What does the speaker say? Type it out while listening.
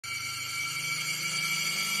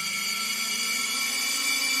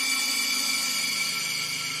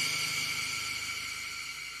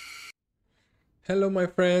Hello my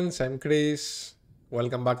friends, I'm Chris.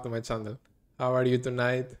 Welcome back to my channel. How are you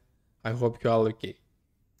tonight? I hope you're all okay.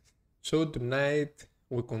 So tonight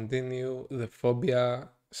we continue the Fobia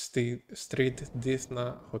Street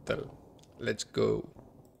Dinfna Hotel. Let's go.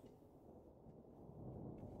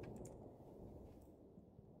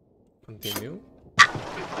 Continue.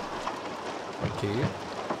 Okay.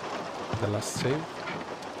 The last save.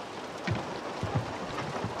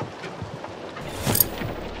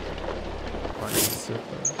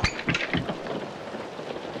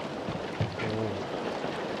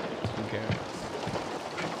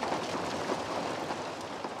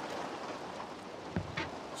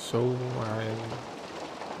 So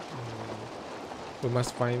we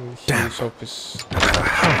must find his office. No matter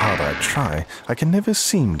how hard I try, I can never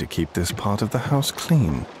seem to keep this part of the house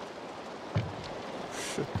clean.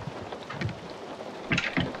 Shit.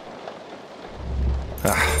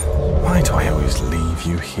 Why do I always leave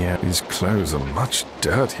you here? These clothes are much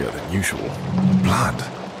dirtier than usual. Blood.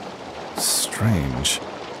 Strange.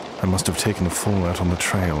 I must have taken a fall out on the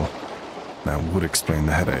trail. That would explain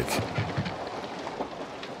the headache.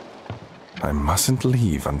 I mustn't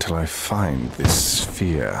leave until I find this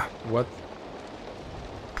sphere. What?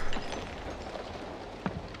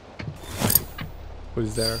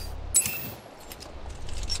 Who's there?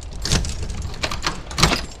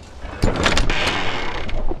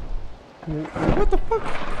 What the fuck?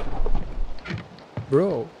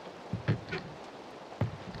 Bro.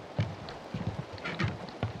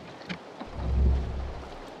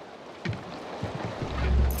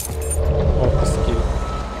 Office key.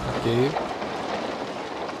 Okay.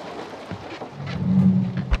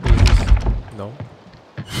 No.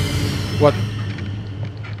 What?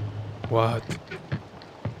 What?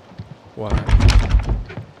 What?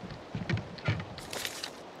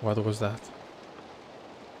 What was that?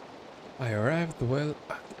 I arrived well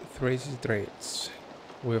at Treze Trilhas.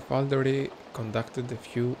 We've already conducted a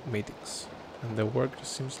few meetings, and the worker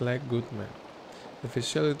seems like good men. The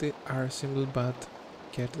facility are simple but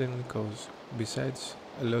carefully cozy. Besides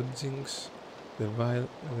lodgings, the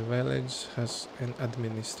village has an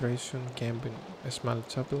administration cabin, a small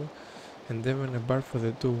chapel, and even a bar for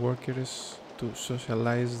the two workers to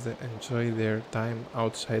socialize and enjoy their time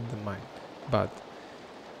outside the mine. But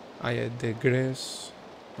I digress.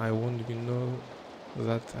 I want you to know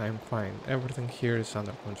that I'm fine. Everything here is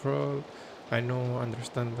under control. I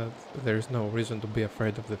understand that there is no reason to be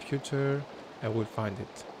afraid of the future. I will find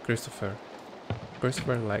it. Christopher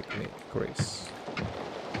like me, Chris.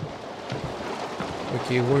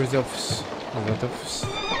 Okay, where's the office? Oh, that office.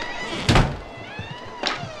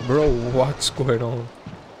 Bro, what's going on?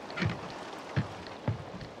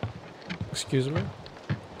 Excuse me?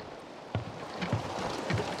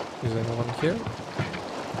 Is anyone here?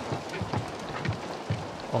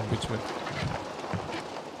 Ombudsman.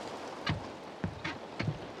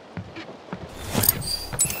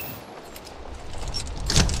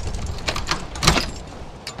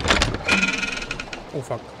 Oh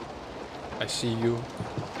fuck. I see you.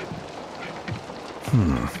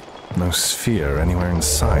 No sphere anywhere in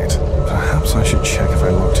sight. Perhaps I should check if I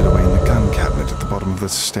locked it away in the gun cabinet at the bottom of the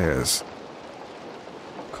stairs.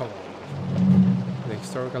 Come on. The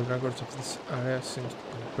historical records of this area seem to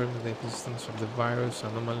confirm the existence of the virus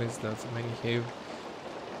anomalies that many have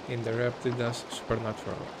interpreted as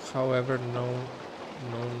supernatural. However, none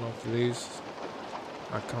of these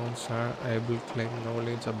accounts are able to claim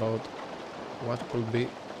knowledge about what could be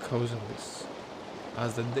causing this.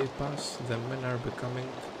 As the day passes, the men are becoming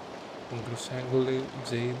increasingly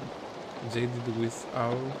jaded with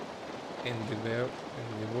our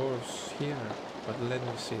endeavors here. But let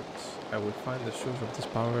me see it. I will find the source of this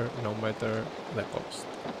power no matter the cost.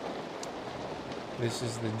 This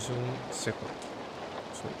is the June 2nd.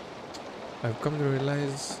 So I've come to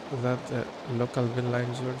realize that local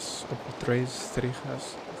villagers of Treze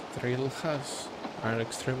Trilhas are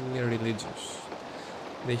extremely religious.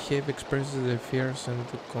 They have expressed their fears and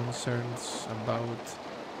concerns about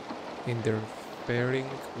interfering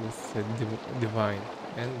with the divine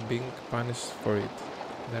and being punished for it.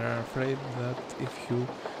 They are afraid that if you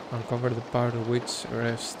uncover the power which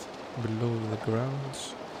rests below the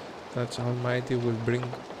grounds, that Almighty will bring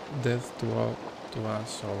death to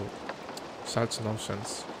us all. Such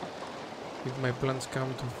nonsense. If my plans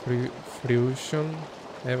come to fruition,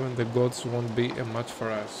 even the gods won't be a match for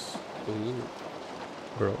us. Ooh,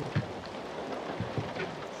 bro.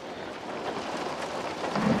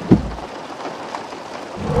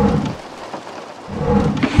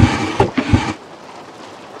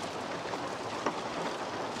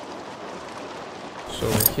 So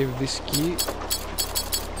I have this key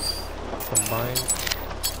combined.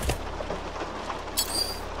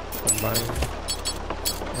 combine,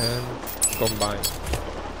 and combine.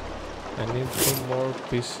 I need 2 more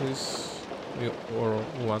pieces, or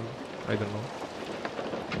 1, I don't know.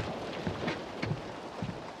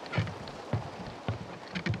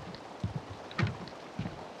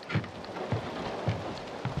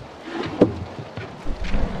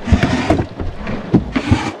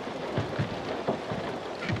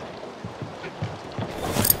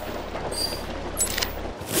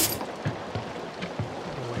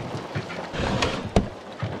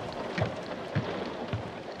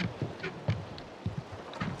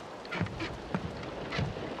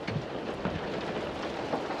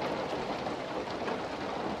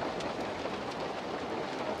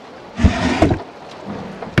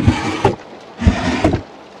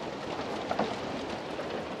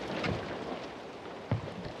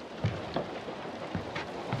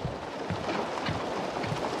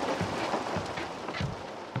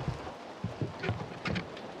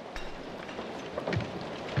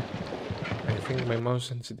 I think my mouse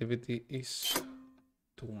sensitivity is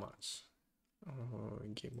too much.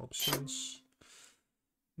 Game options,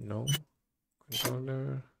 no.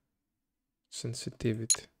 Controller,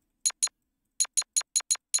 sensitivity.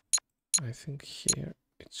 I think here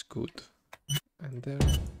it's good, and there,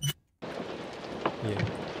 yeah,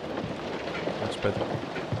 that's better.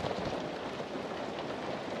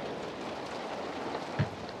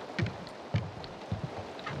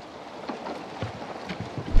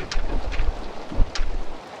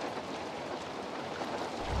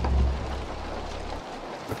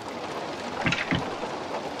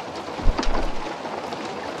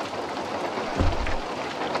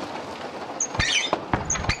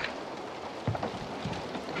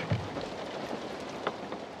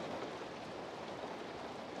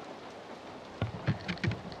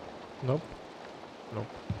 Nope. Nope.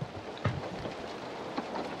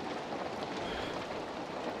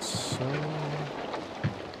 So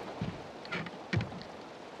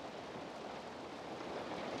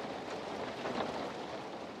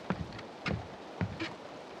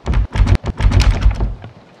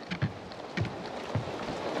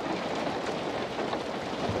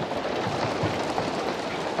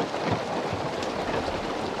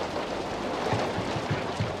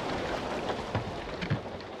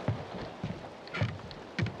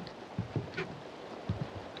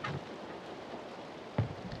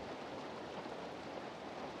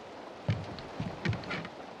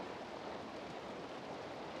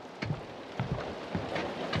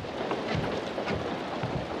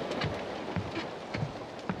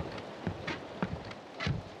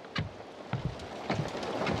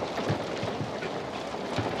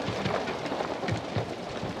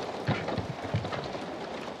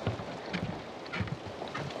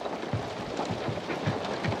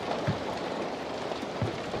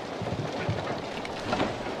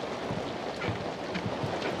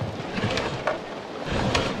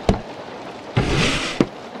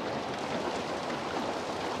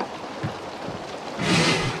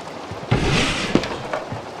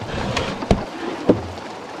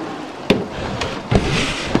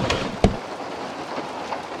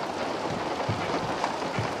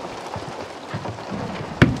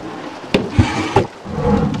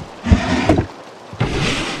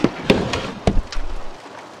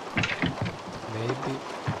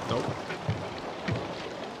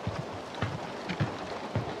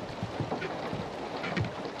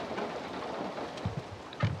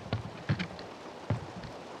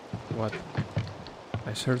what?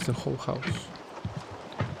 I searched the whole house.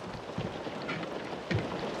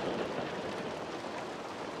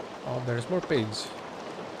 Oh, there's more page.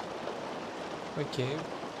 Okay.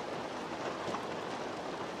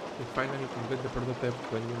 We finally complete the prototype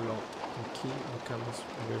of a new lock. The key becomes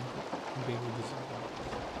being designed.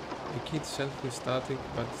 The key itself is static,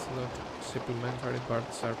 but it's not. Supplementary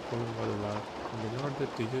parts are fully modular. And in order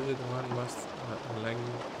to use it, one must align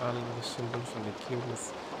all the symbols on the key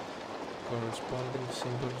with corresponding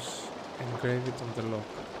symbols engraved on the lock.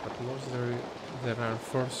 At most there are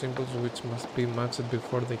 4 symbols which must be matched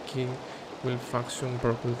before the key will function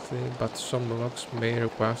properly, but some locks may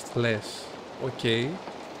request less. Okay,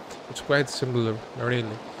 it's quite similar,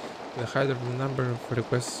 really. The higher the number of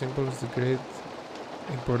request symbols, the greater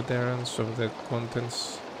importance of the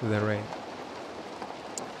contents therein.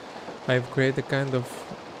 I've created a kind of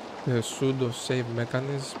pseudo-save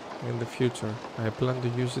mechanism in the future. I plan to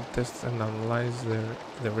use it, test and analyze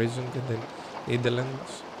the reason and the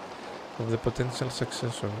indolence of the potential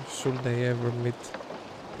successor. Should they ever meet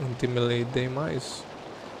ultimately demise,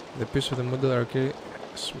 the piece of the modular key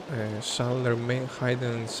shall remain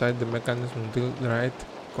hidden inside the mechanism until the right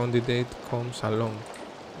candidate comes along.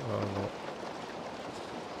 Oh no.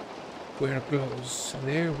 We are close.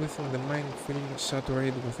 The air within the mine feels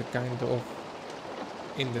saturated with a kind of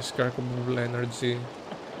indescribable energy,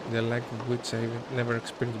 the like of which I've never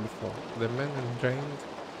experienced before. The men are drained,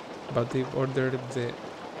 but they've ordered the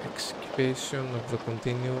excavation of the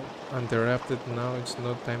continue uninterrupted. Now it's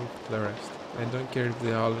no time for the rest. I don't care if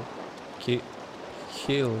they all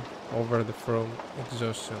heal over the from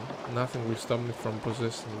exhaustion. Nothing will stop me from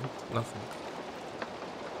possessing it. Nothing.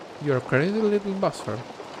 You're a crazy little bastard.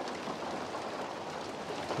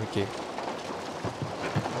 Okay.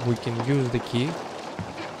 We can use the key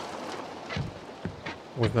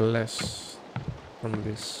with the less from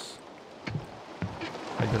this.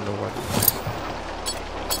 I don't know what it is.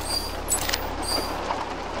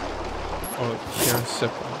 Oh, here's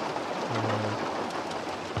separate.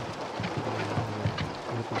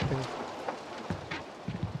 Little thing.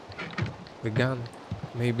 The gun,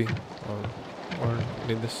 maybe, or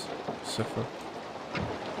did this suffer?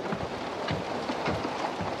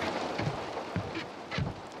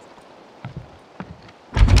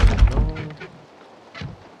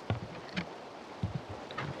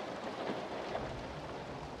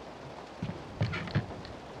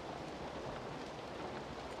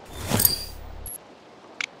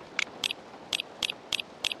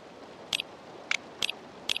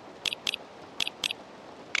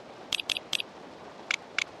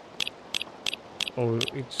 Oh,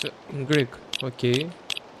 it's in Greek. Okay.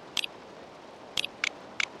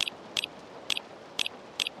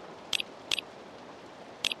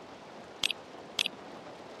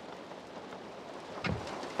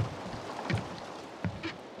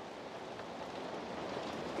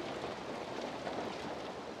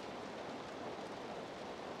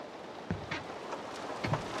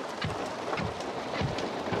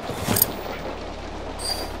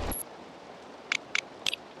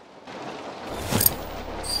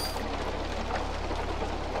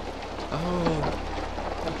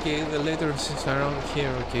 Okay, the letters is around here,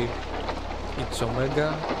 okay. It's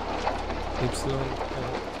Omega, Epsilon, and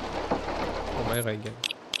Omega again.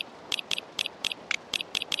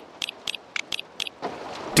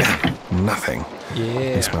 Damn, nothing.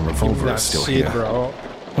 Yeah, Guess my revolver is still shit, here. Bro.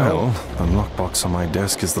 Well, the lockbox on my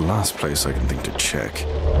desk is the last place I can think to check.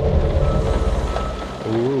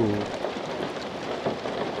 Ooh.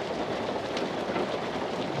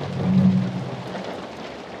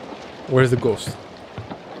 Where's the ghost?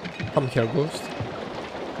 Come here, ghost.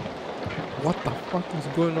 What the fuck is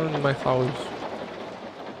going on in my house?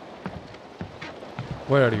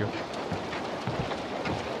 Where are you?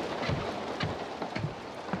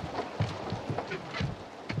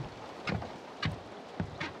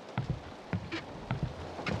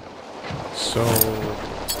 So,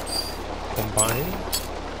 combine,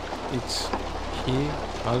 it's E,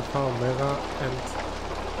 Alpha, Omega, and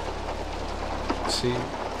C,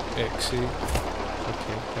 X, E.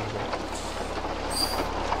 Okay, anyway.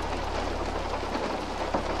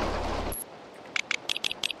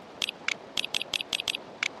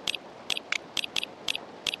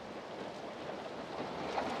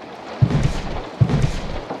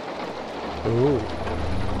 Ooh.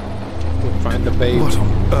 We'll find the babe. What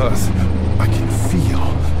on earth? I can feel.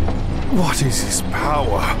 What is his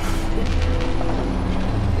power?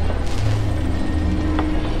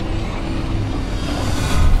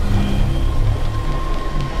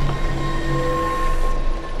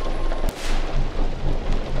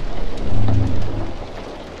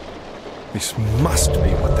 This must be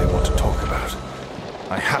what they want to talk about.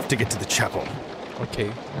 I have to get to the chapel.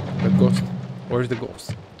 Okay, the ghost. Where's the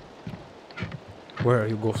ghost? Where are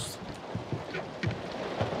you, ghost?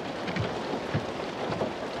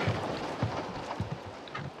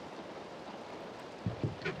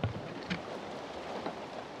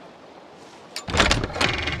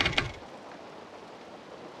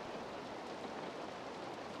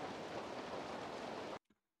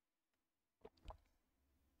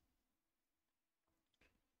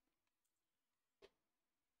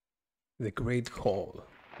 The Great Hall.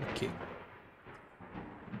 Okay.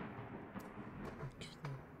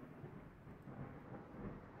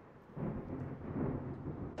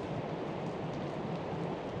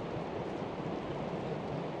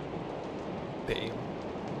 Damn.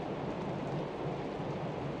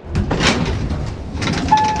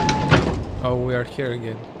 Oh, we are here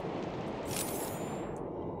again.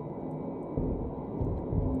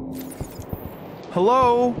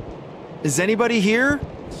 Hello? Is anybody here?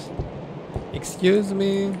 Excuse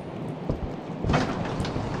me.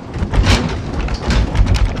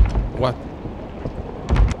 What?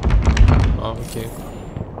 Oh, okay.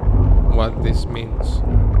 What this means.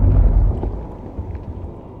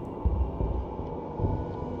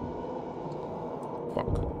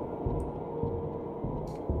 Fuck.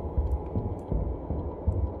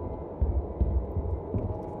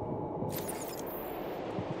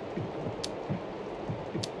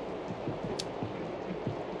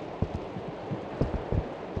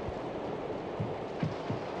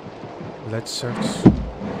 Let's search.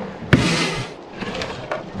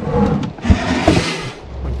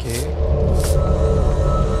 Okay.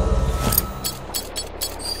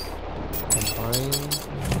 Combine.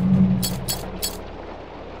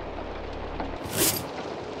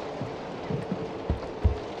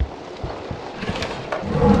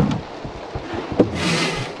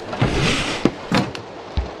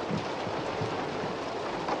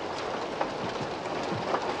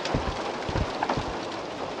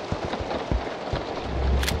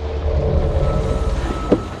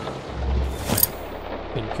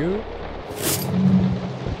 Thank you.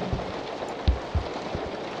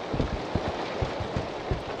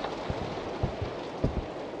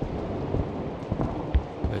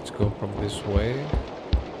 Let's go from this way.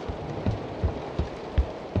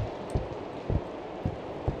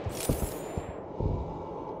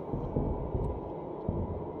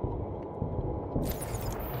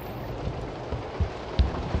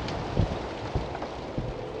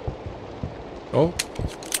 Oh.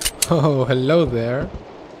 Oh, hello there.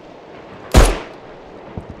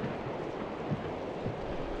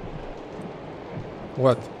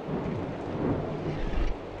 What?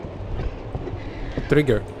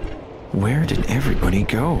 Trigger. Where did everybody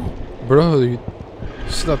go? Bro, you...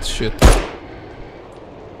 it's that shit.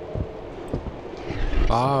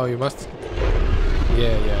 Oh, you must...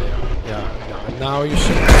 Yeah. Now you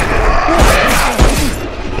should...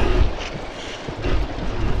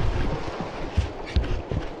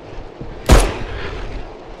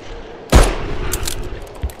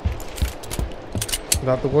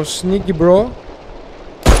 That was sneaky, bro.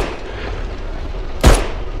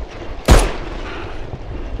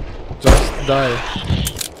 Just die.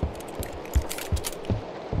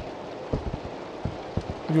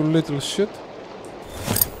 You little shit.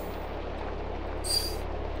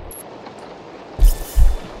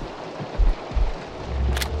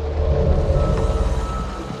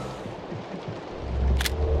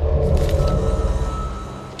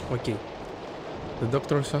 Okay. The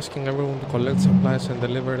doctor is asking everyone to collect supplies and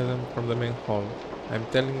deliver them from the main hall. I'm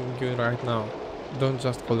telling you right now, don't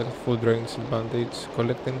just collect food, drinks and band-aids.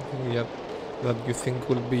 Collect anything that you think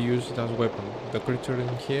will be used as a weapon. The creatures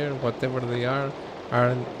in here, whatever they are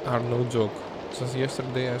no joke. Just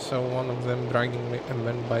yesterday I saw one of them dragging a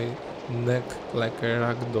man by neck like a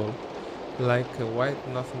rag doll. Like a white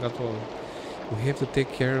nothing at all. We have to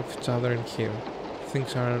take care of each other in here.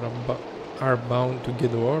 Things are bound to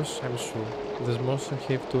get worse, I'm sure. This monster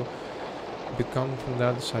have to become from the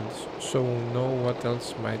other side, so we know what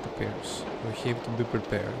else might appear. We have to be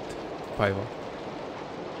prepared. Pivo.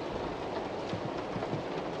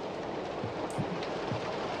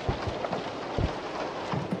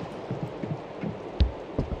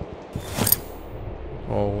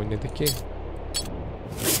 Oh, we need a key.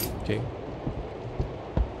 Okay.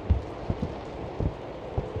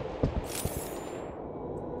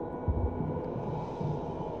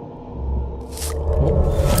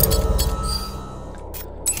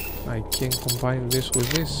 I can combine this with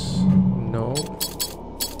this. No.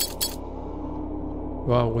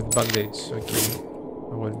 Wow, with band-aids. Okay.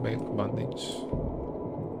 I will make band-aids.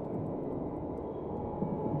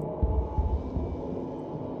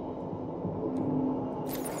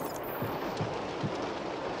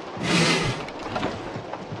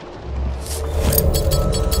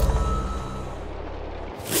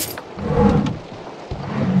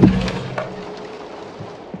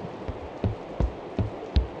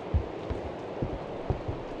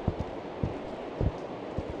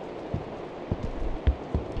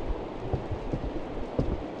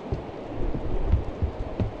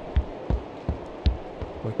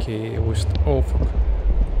 Okay, oh fuck.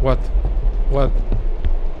 What? What?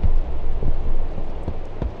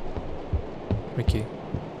 Okay.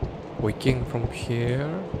 We came from here.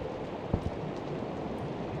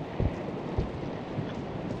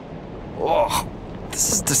 Oh,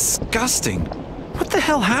 this is disgusting. What the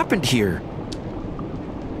hell happened here?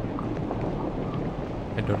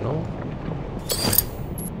 I don't know.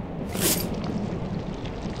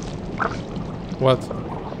 What?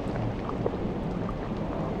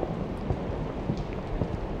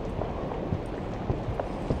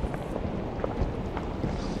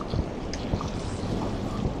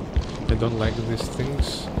 I don't like these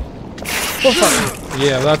things. Oh fuck!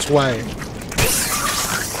 Yeah, that's why.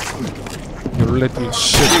 You little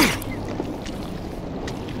shit.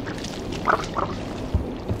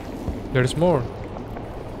 There's more.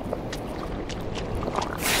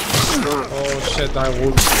 Oh shit, I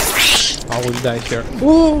will die here.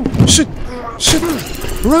 Oh shit! Shit!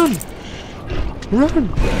 Run!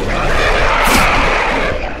 Run!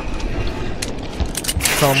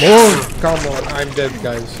 Come on! Come on! I'm dead,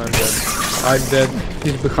 guys. I'm dead. I'm dead.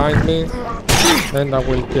 He's behind me, and I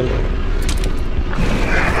will kill him.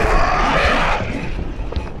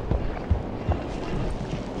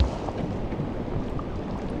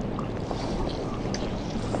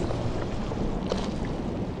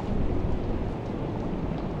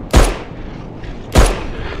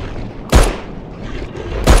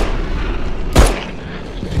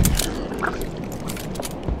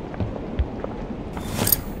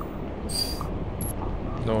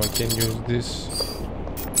 No, I can use this.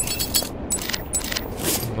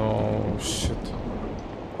 No, shit.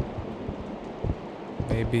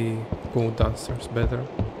 Maybe go downstairs better.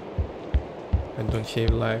 I don't have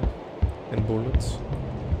life and bullets.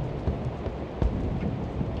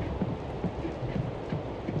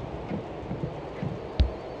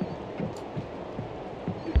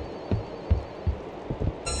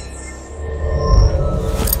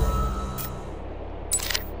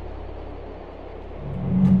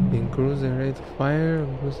 Increase the rate of fire,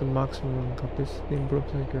 increase the maximum capacity, improve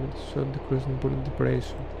security, shot, decrease in bullet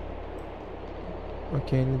duration.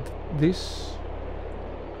 Okay, I need this.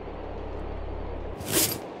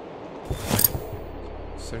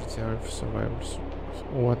 Search the area for survivors.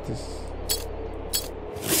 What is...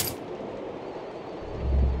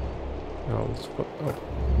 Oh, let's put... Oh.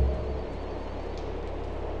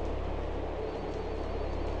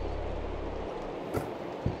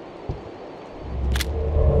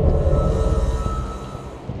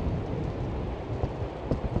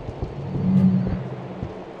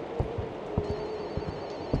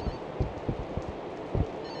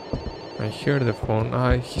 I hear the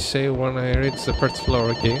phone. He say when I reach the first floor,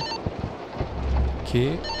 okay?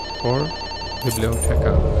 Key for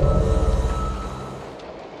biblioteca.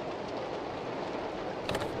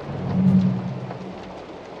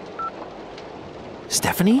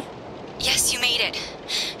 Stephanie? Yes, you made it.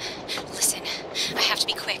 Listen, I have to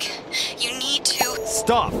be quick. You need to...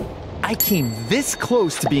 Stop! I came this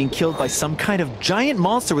close to being killed by some kind of giant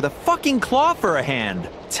monster with a fucking claw for a hand.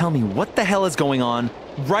 Tell me what the hell is going on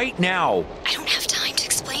right now. I don't have time to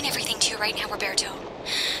explain everything to you right now, Roberto.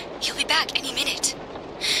 He'll be back any minute.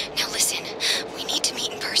 Now listen, we need to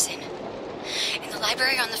meet in person. In the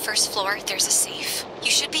library on the first floor, there's a safe.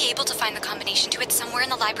 You should be able to find the combination to it somewhere in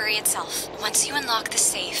the library itself. Once you unlock the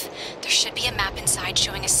safe, there should be a map inside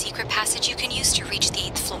showing a secret passage you can use to reach the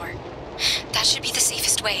 8th floor. That should be the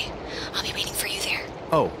safest way. I'll be waiting for you there.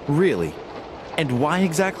 Oh, really? And why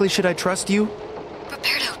exactly should I trust you?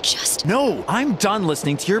 Roberto, just... No, I'm done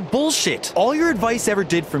listening to your bullshit. All your advice ever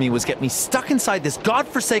did for me was get me stuck inside this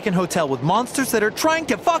godforsaken hotel with monsters that are trying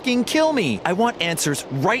to fucking kill me. I want answers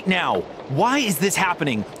right now. Why is this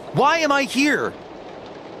happening? Why am I here?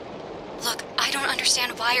 Look, I don't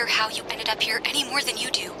understand why or how you ended up here any more than you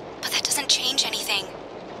do. But that doesn't change anything.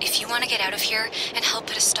 If you want to get out of here and help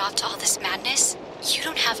put a stop to all this madness, you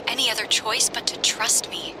don't have any other choice but to trust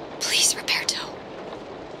me. Please, Roberto.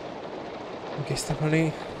 Okay,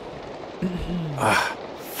 Stephanie.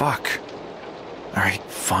 Fuck. Alright,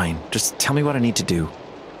 fine. Just tell me what I need to do.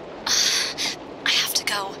 I have to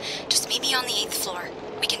go. Just meet me on the 8th floor.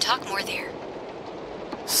 We can talk more there.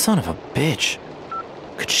 Son of a bitch.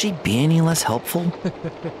 Could she be any less helpful?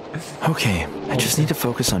 Okay, I just need to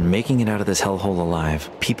focus on making it out of this hellhole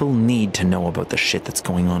alive. People need to know about the shit that's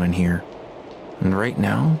going on in here. And right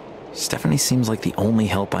now, Stephanie seems like the only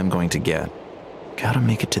help I'm going to get. Gotta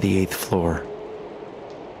make it to the 8th floor.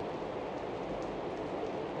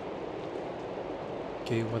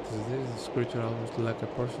 Okay, what is this? This creature almost like a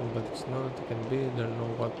person, but it's not. It can be. Don't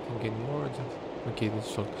know what can get more. Okay,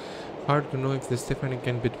 this is all. Hard to know if the Stephanie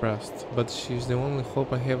can be trusted, but she's the only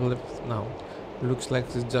hope I have left now. Looks like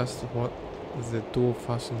it's just what the two of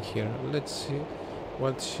us in here. Let's see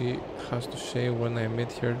what she has to say when I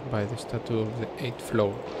meet her by the statue of the 8th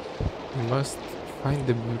floor. We must find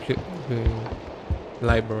the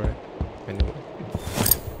library. Anyway.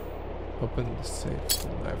 Open the safe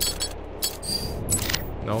library.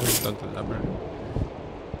 No, it's not the library.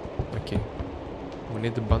 Okay. We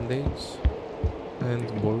need the band-aids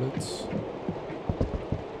and bullets.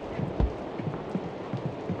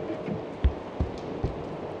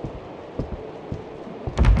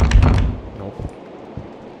 No.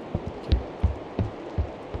 Okay.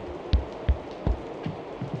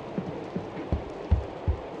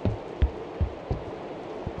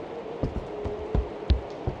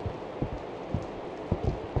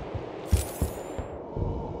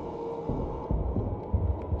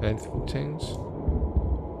 Anything change?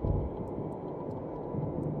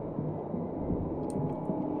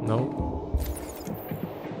 No?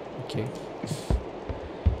 Okay.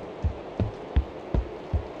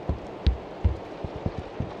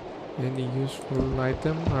 Any useful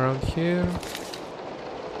item around here?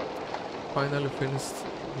 Finally finished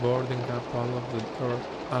boarding up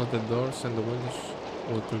all the doors and the windows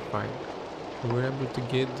we could find. We were able to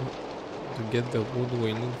get the wood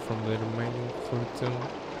we need from the remaining fortune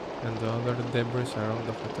and the other debris around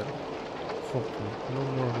the hotel. Hopefully, no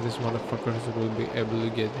more of these motherfuckers will be able to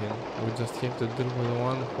get in. We just have to deal with the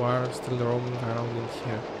one who are still roaming around in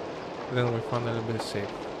here. Then we finally be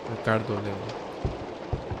safe. Ricardo level.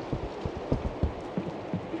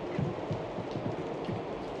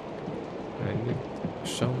 I need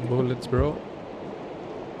some bullets, bro.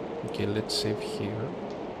 Okay, let's save here.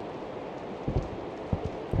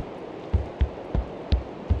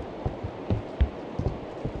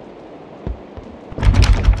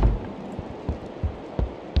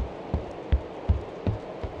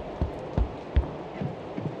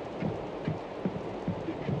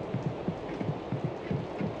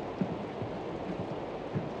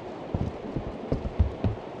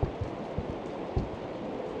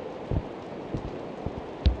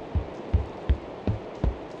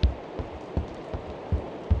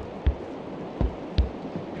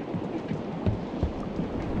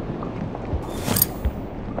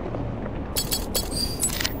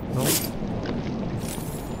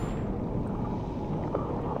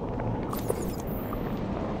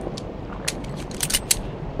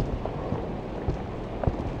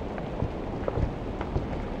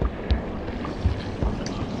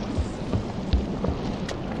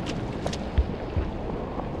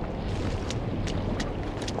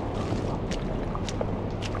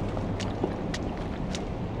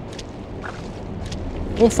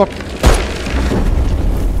 Oh fuck.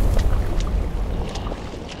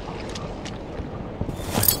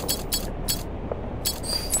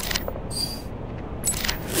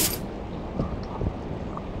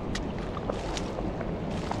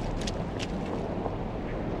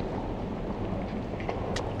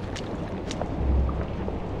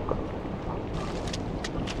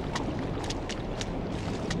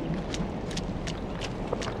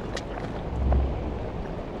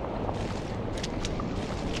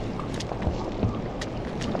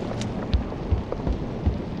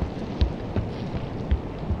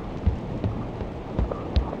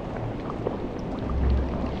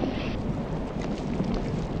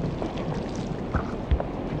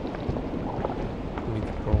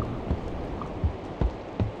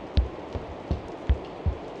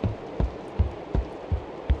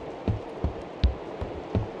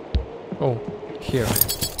 Oh, here.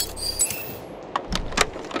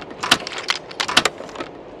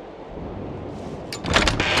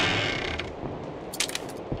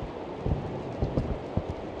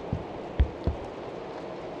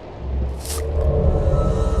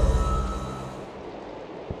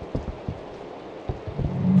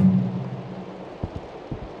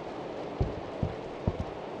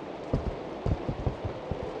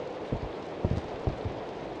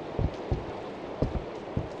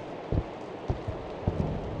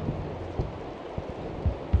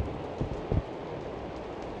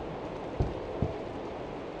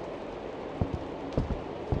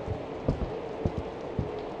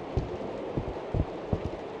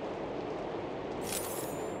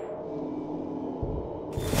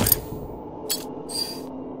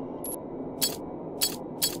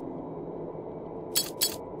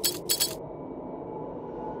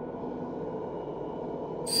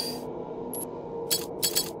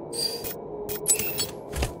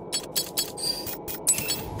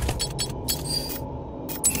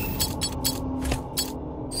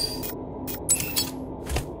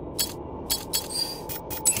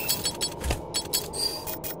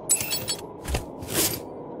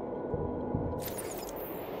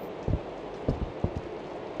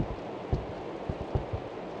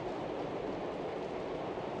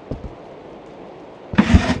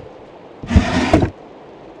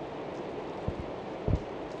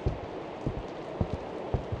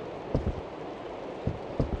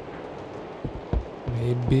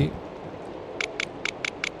 Maybe.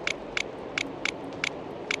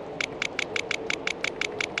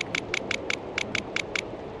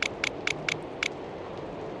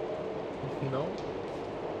 No?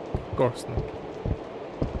 Of course not.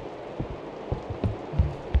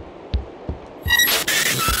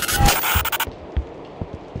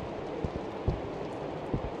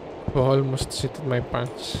 I almost shitted my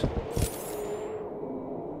pants.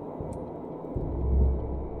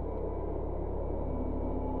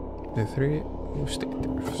 The three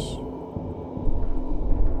musketeers.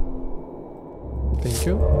 Thank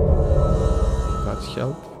you. That's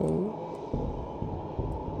helpful.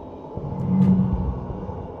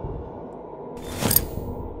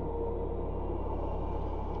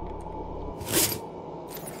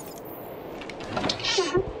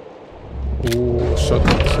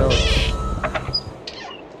 shotgun shells.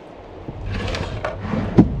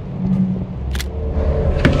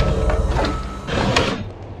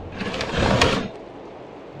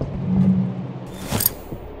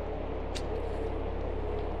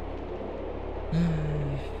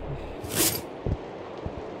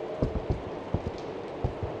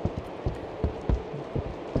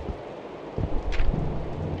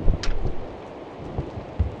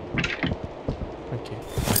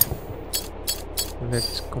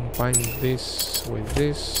 Let's combine this with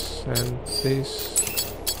this and this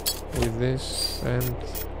with this and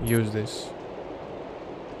use this.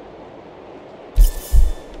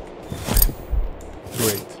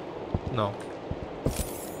 Great. No.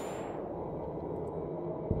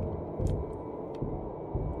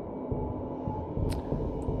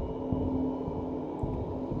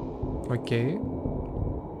 Okay.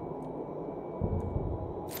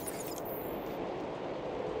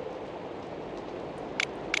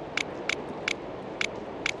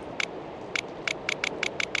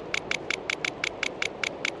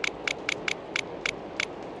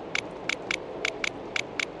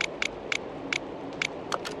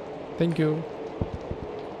 Thank you.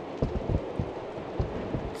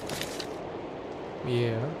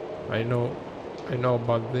 Yeah, I know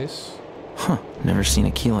about this. Huh, never seen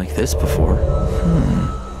a key like this before.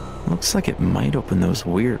 Looks like it might open those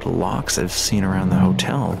weird locks I've seen around the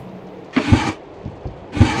hotel.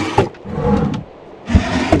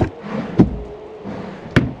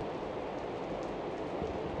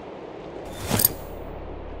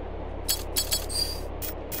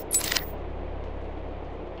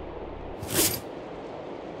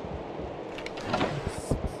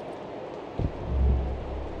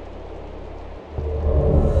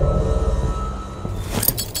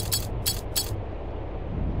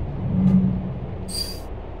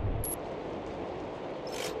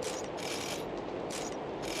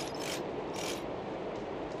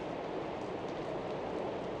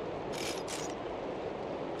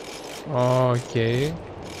 Okay.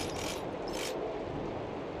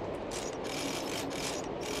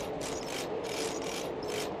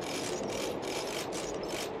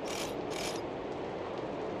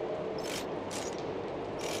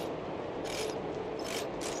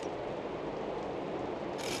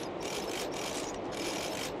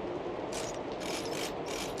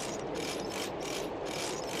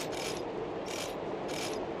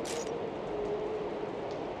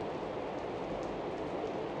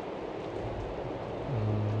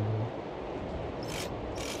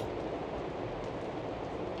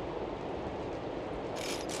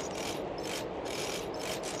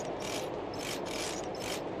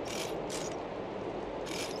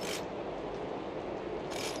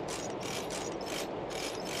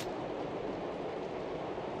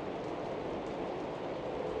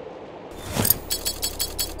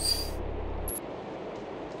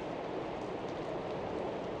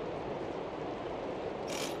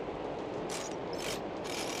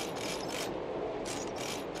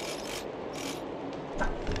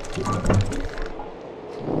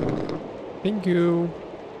 Thank you.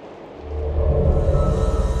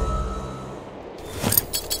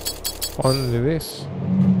 Only this.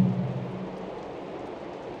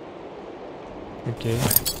 Okay.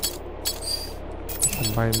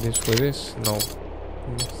 Combine this with this? No.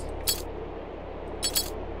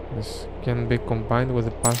 This can be combined with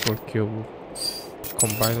a puzzle cube.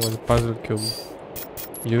 Combined with a puzzle cube.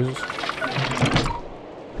 Use.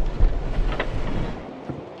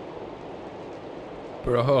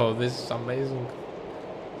 Bro, this is amazing.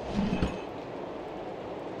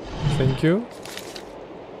 Thank you.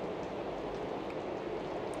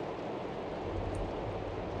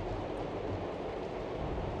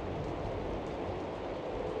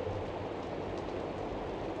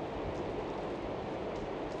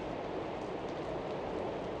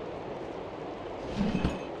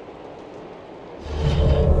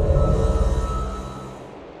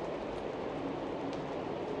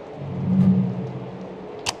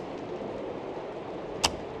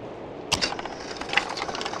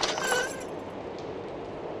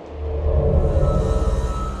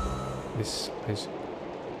 This is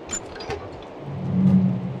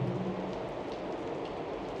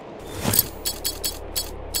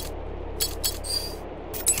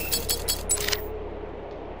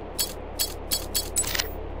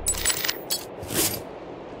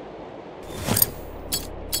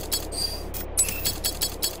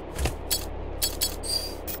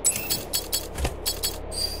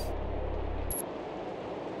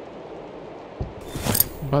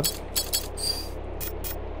but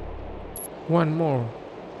one more.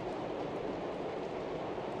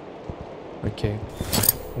 Okay,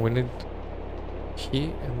 we need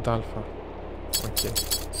key and alpha. Okay.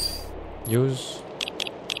 Use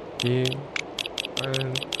key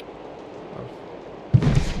and alpha.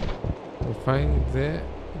 We'll find the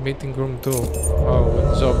meeting room too. Oh,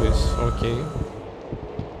 with zombies. Okay.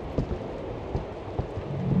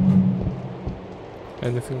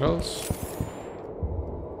 Anything else?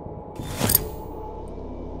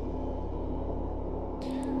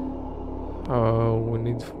 We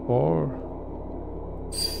need 4.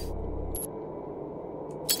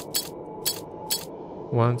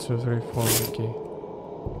 One, 2, 3, 4. Okay.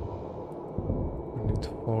 We need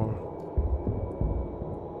 4.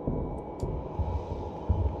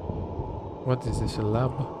 What is this? A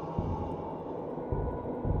lab?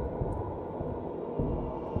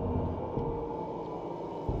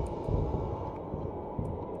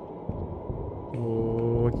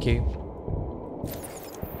 Okay.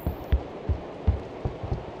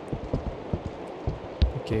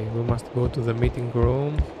 Okay, we must go to the meeting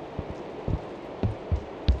room.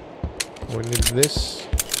 We need this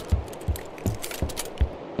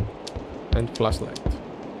and flashlight.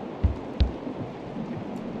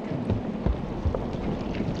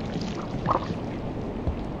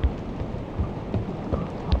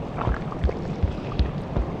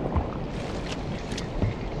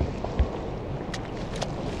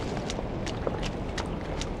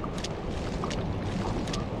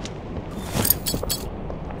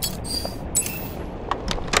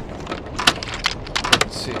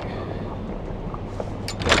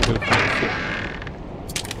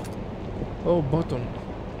 Oh, button.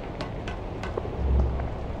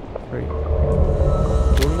 3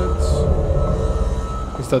 bullets.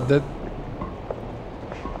 Is that dead?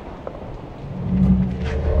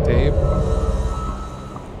 Tape.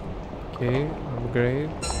 Okay, upgrade.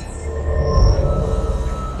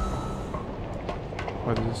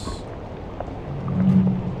 What is this?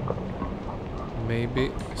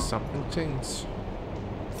 Maybe something changed.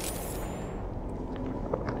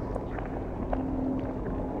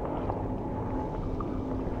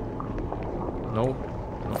 No.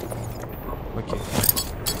 Okay.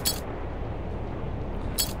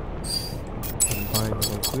 Combine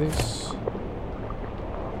with this.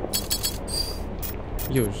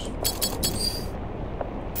 Use.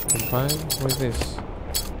 Combine with this.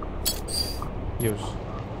 Use.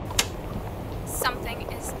 Something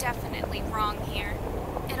is definitely wrong here.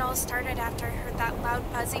 It all started after I heard that loud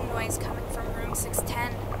buzzing noise coming from room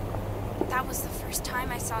 610. That was the first time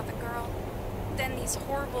I saw the girl. Then these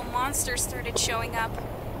horrible monsters started showing up.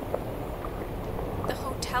 The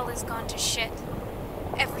hotel has gone to shit.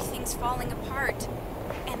 Everything's falling apart.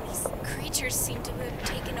 And these creatures seem to have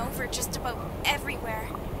taken over just about everywhere.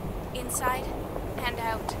 Inside and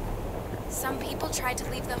out. Some people tried to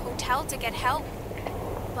leave the hotel to get help.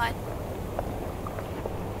 But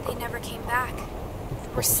they never came back.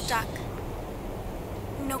 We're stuck.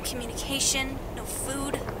 No communication, no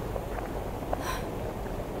food.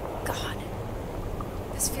 God.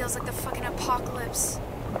 This feels like the fucking apocalypse.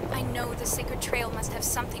 I know the Sacred Trail must have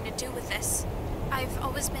something to do with this. I've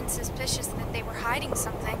always been suspicious that they were hiding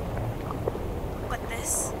something. But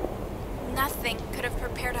this... nothing could have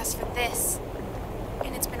prepared us for this.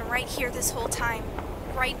 And it's been right here this whole time.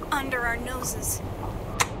 Right under our noses.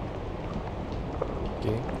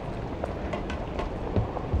 Okay.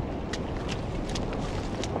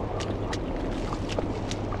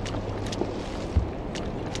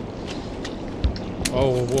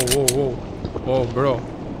 Oh, whoa. Oh, bro.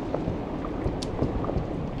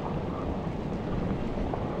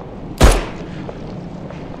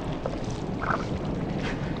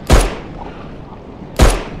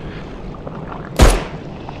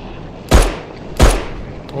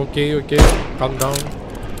 Okay. Calm down.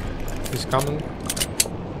 He's coming.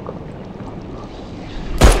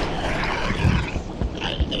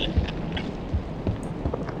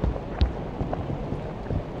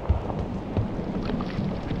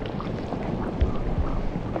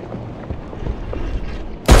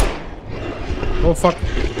 Oh fuck!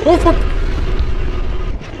 Oh fuck!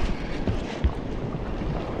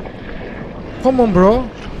 Come on, bro!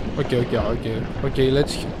 Okay,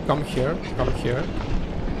 let's come here.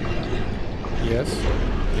 Yes.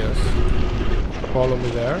 Follow me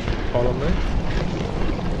there. Follow me.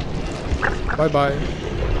 Bye.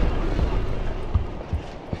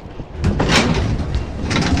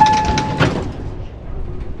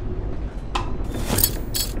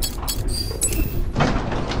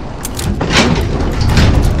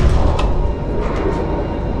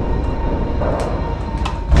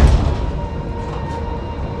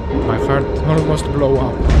 My heart almost blew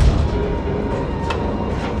up.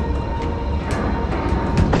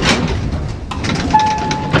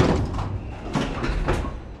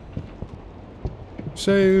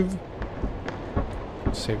 Save.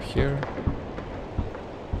 Save here.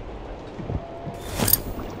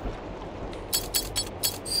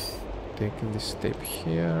 Taking this tape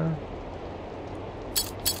here.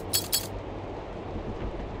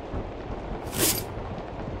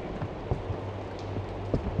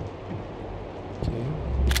 Okay.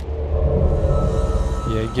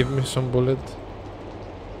 Yeah, give me some bullet.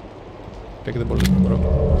 Take the bullet, bro.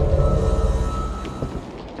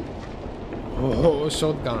 Oh,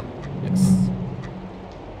 shotgun. Yes.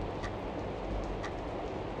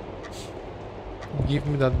 Give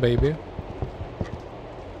me that baby.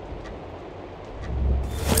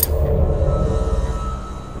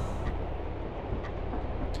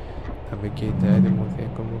 Navigate the item with the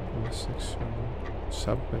economic section.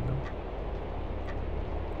 Submenu.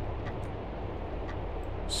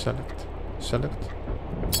 Select. Select.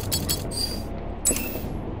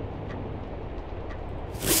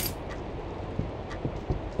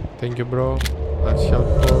 Thank you, bro. That's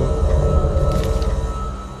helpful.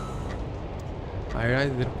 I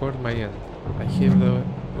write the report my end. I have the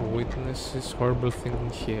witnesses horrible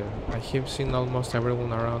thing here. I have seen almost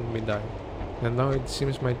everyone around me die. And now it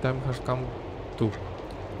seems my time has come too.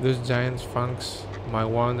 Those giant fangs, my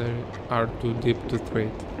wonder, are too deep to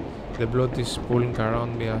tread. The blood is pooling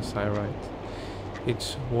around me as I write.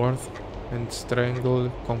 It's worth and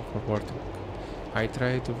strangle comforting. I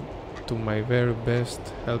try to my very best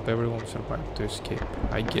help everyone survive to escape.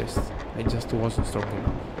 I guess I just wasn't strong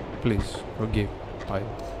enough. Please forgive. Bye.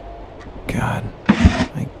 God,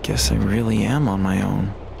 I guess I really am on my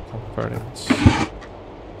own. Conference.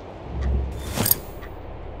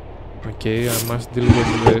 Okay, I must deal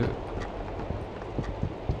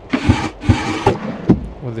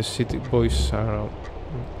with the city boys around.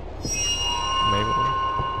 Maybe.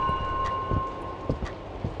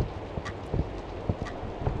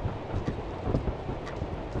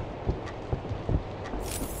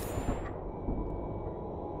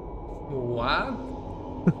 What?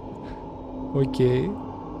 Okay.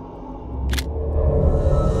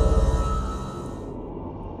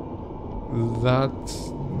 That's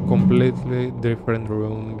completely different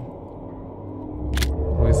room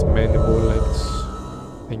with many bullets.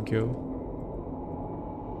 Thank you.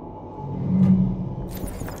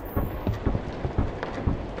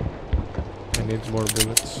 I need more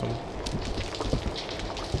bullets. So.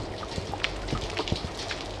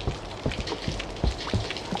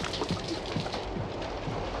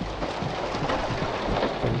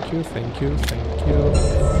 Thank you, thank you.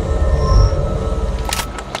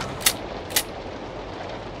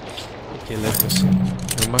 Okay, let me see.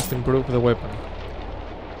 We must improve the weapon.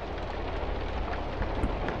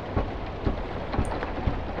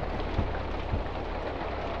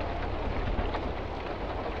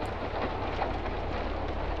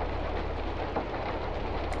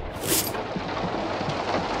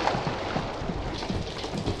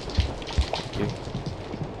 Okay.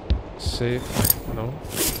 Save. No.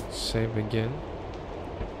 Save again,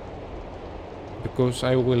 because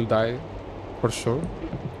I will die for sure.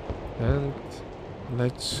 And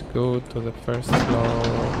let's go to the first floor.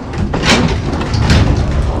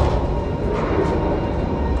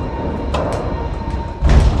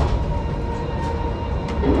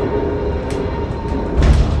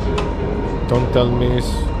 Don't tell me it's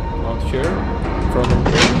out here in front of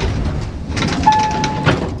me.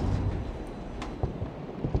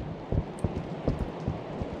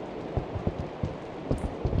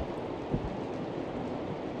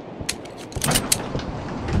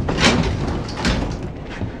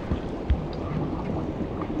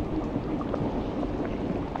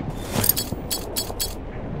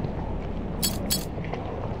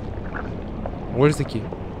 Where's the key?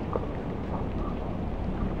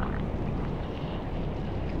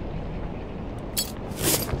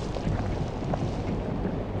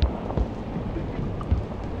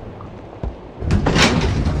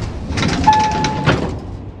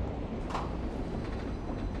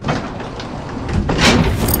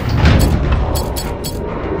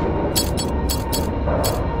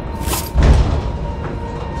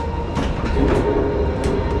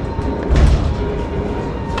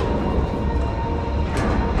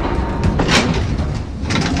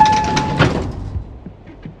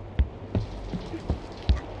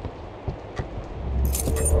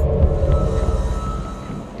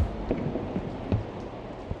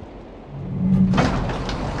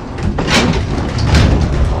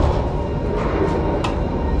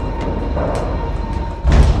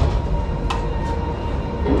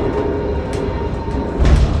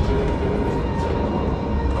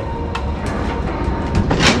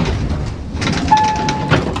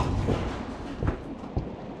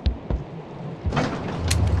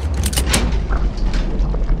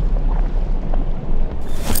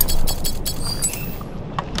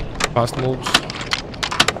 Fast moves.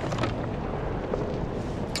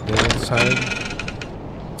 The inside.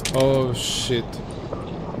 Oh shit.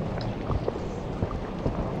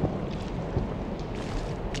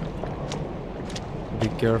 Be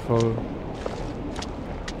careful.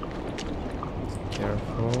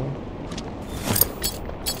 Careful.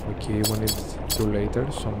 Okay, we need 2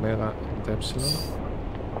 letters, omega and epsilon.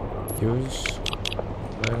 Use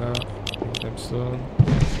omega and epsilon.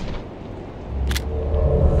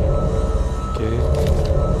 Okay.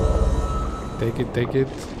 Take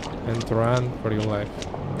it, and run for your life.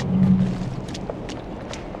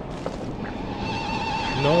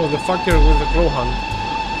 No, the fucker with the claw hand.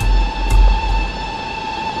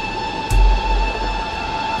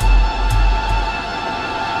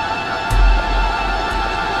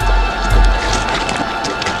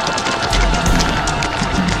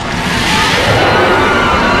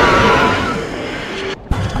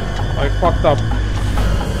 I fucked up.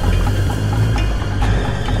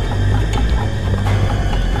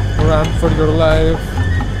 Run for your life.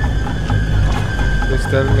 Please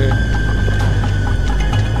tell me.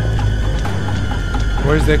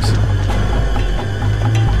 Where's the exit?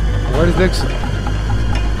 Where's the exit?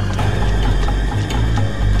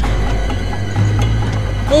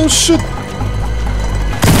 Oh shit!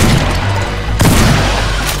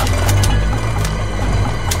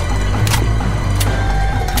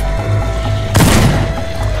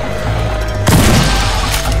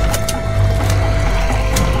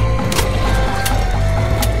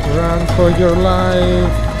 Run for your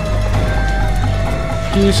life.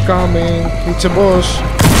 He's coming. It's a boss.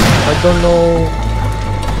 I don't know.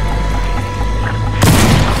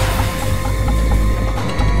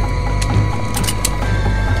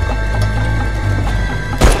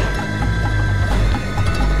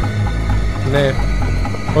 Ναι.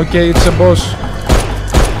 Okay, it's a boss.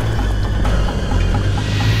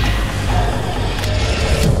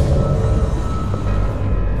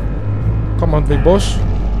 Come on, big boss.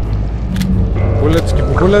 Bullets, give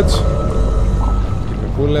me bullets. Give me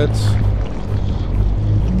bullets.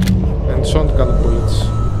 And shotgun bullets.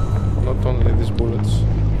 Not only these bullets.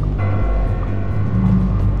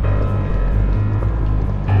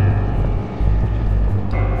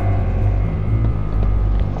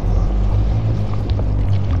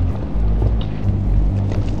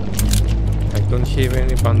 I don't have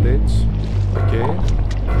any bandage. Okay.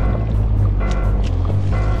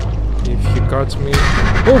 If he cuts me...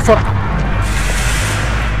 Oh fuck!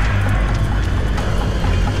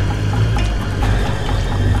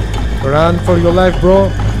 Run for your life, bro.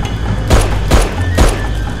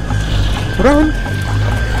 Run!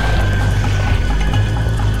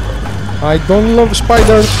 I don't love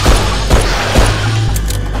spiders.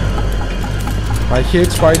 I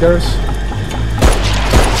hate spiders.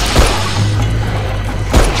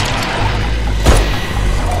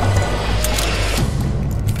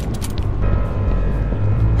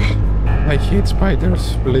 I hate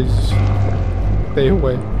spiders, please. Stay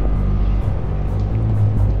away.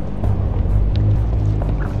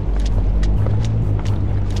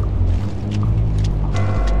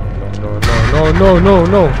 No, no,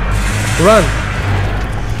 no. Run.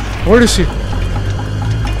 Where is he?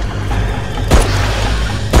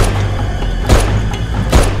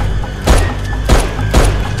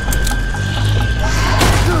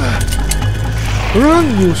 Run,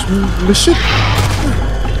 you shit.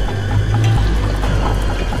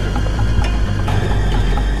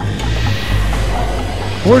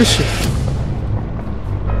 Where is he?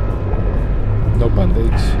 No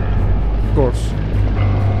bandage. Of course.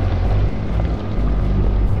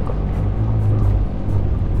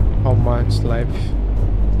 How much life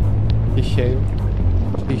he have,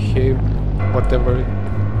 whatever.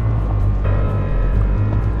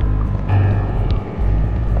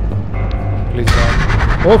 Please die.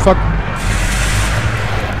 Oh fuck!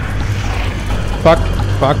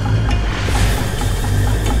 Fuck!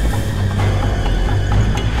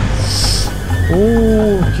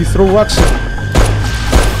 Oh, he threw action.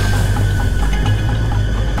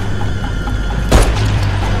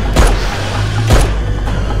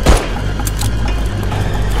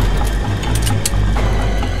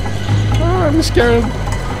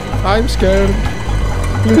 I'm scared.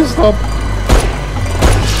 Please stop.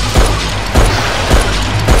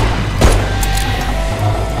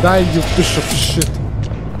 Die, you piece of shit.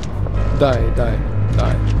 Die.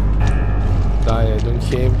 I don't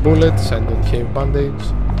have bullets, I don't have bandage.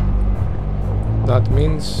 That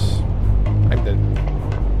means I'm dead.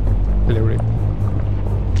 Clear it.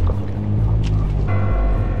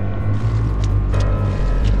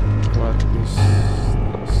 What is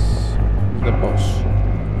this? The boss.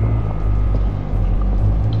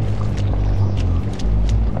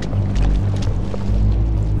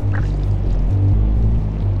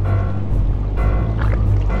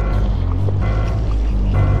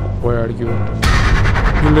 Where are you?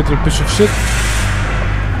 You little piece of shit.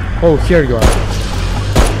 Oh, here you are.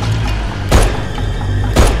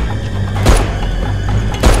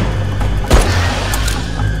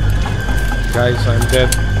 Guys, I'm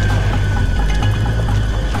dead.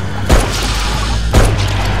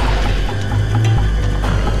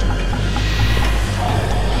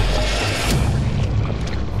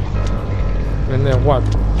 And then what?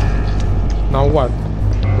 Now what?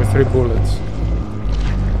 With 3 bullets.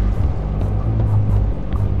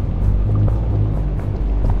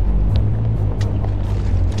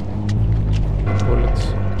 Bullets.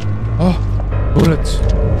 Oh! Bullets!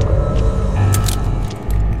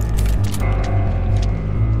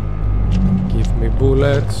 Give me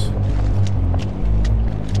bullets.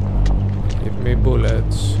 Give me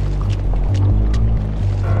bullets.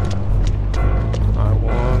 I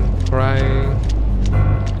won't cry.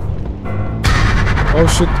 Oh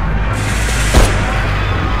shit.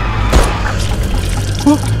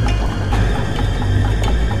 Oh.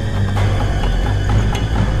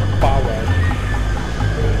 Power.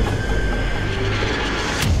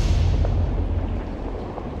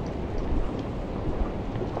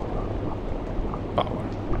 Power.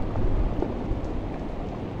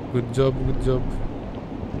 Good job, good job.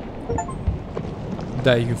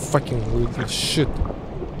 Die, you fucking little shit.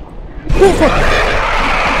 Oh fuck!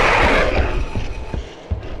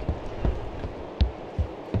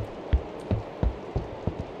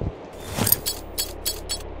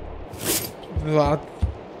 That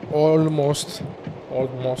almost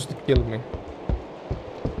killed me.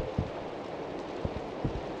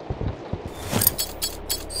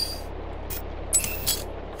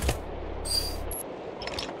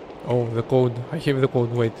 Oh, the code. I have the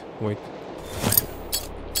code. Wait.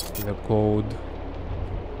 The code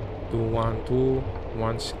 212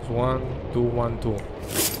 161 212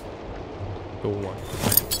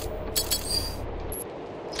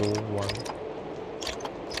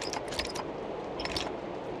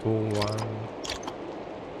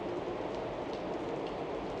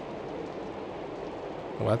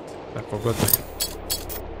 What? I forgot it.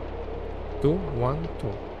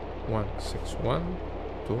 212 161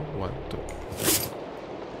 212.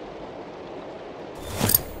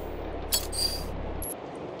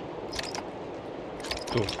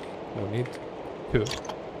 We need 2.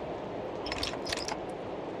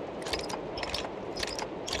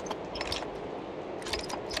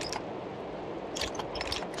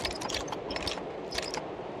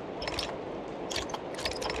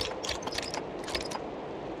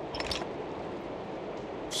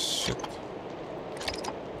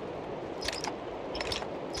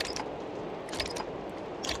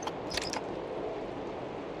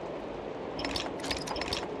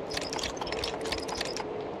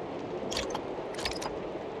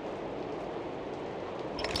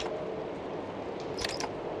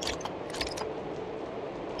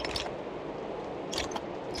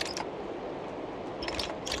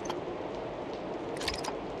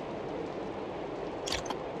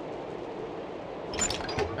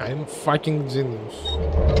 I'm fucking genius.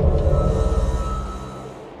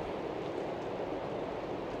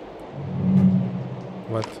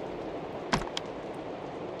 What?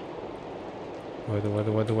 What?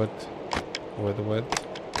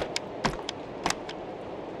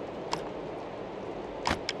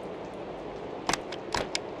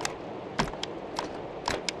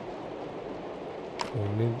 We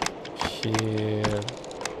need here.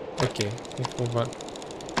 Okay, let's move on.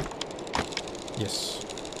 Yes.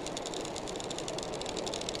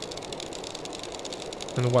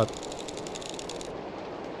 And what?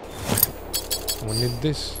 We need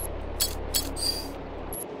this.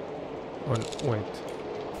 Oh, wait.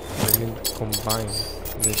 We need to combine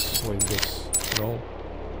this with this. No.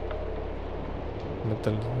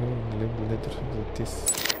 Metal letters of the teeth.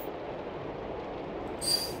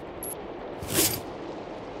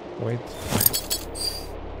 Wait.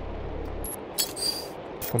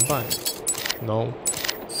 Combine. No.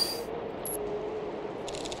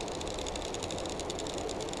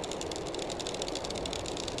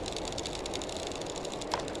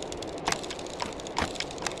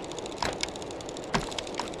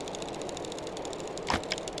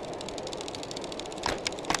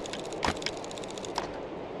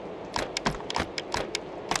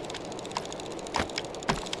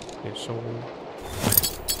 So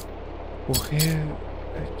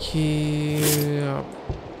here,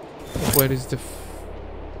 where is the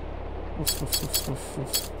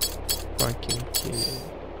fucking key?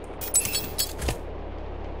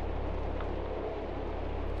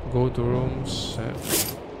 Go to rooms.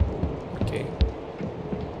 Okay.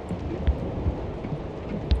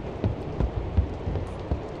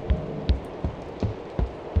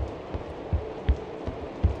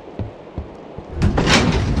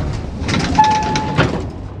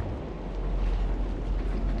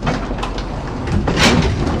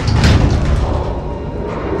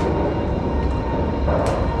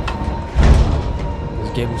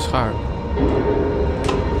 game is hard.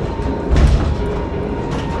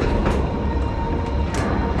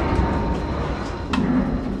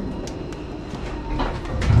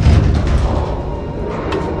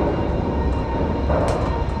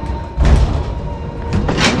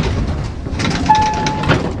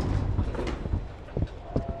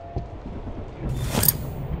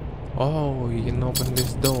 Oh, you can open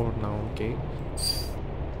this door now, okay?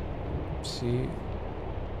 C,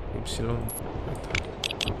 Y, C, Y,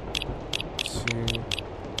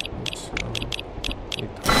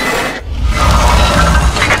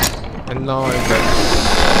 and now I'm back.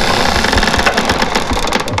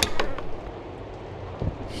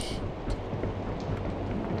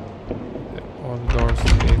 All doors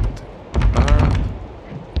need are.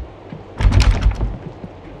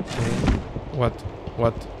 Okay.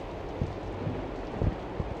 What?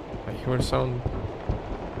 I hear a sound.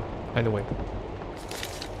 Anyway.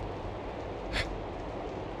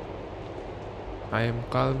 I am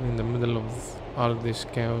calm in the middle of all this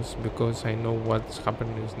chaos because I know what's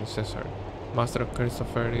happening is necessary. Master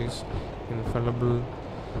Christopher is infallible.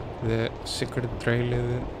 The secret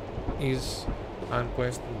trail is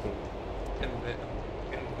unquestionable. And the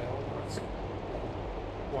others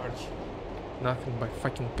watch nothing but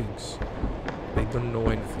fucking pigs. They don't know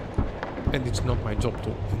anything. And it's not my job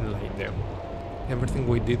to enlighten them. Everything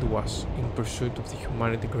we did was in pursuit of the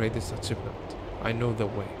humanity's greatest achievement. I know the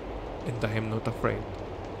way. And I am not afraid.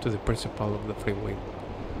 To the principal of the free will,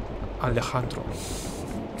 Alejandro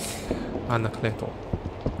Anacleto.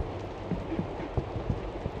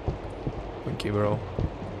 Okay, bro.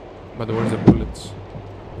 But where's the bullets?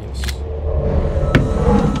 Yes.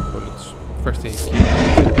 Bullets. First aid kit.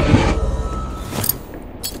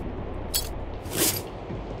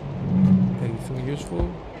 Anything useful?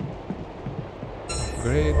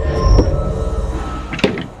 Great.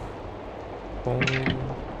 Phone.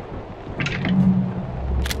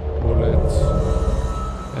 Bullets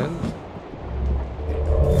and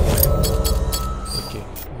okay,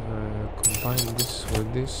 combine this with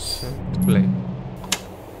this and play.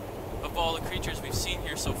 Of all the creatures we've seen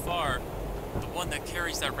here so far, the one that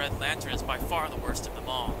carries that red lantern is by far the worst of them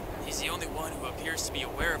all. He's the only one who appears to be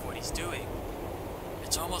aware of what he's doing.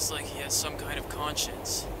 It's almost like he has some kind of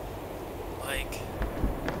conscience. Like,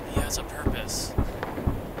 he has a purpose.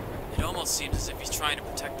 It almost seems as if he's trying to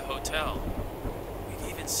protect the hotel.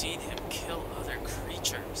 Even seen him kill other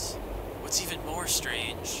creatures. What's even more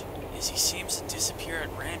strange is he seems to disappear at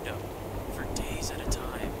random for days at a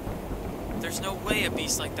time. There's no way a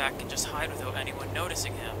beast like that can just hide without anyone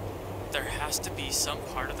noticing him. There has to be some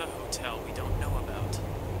part of the hotel we don't know about.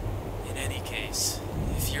 In any case,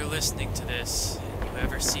 if you're listening to this and you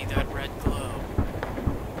ever see that red glow,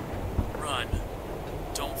 run.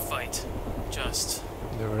 Don't fight. Just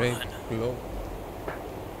the red run. glow.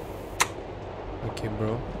 Okay,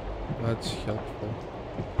 bro, that's helpful.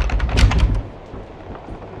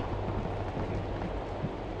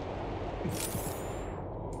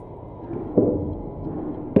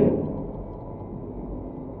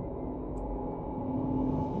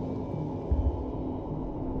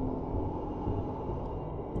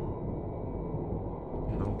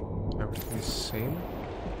 No, everything is the same.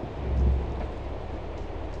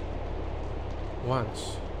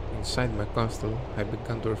 Once, inside my castle, I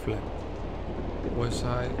began to reflect. Was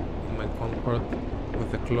I, in my comfort,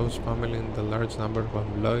 with a close family and a large number of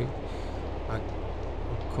employees,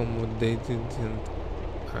 accommodated and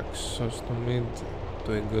accustomed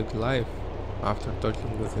to a good life? After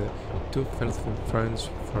talking with two faithful friends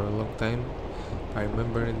for a long time, I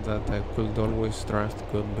remembered that I could always trust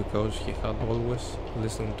God because He had always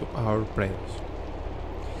listened to our prayers.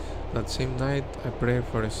 That same night, I prayed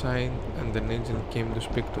for a sign, and an angel came to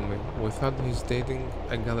speak to me. Without hesitating,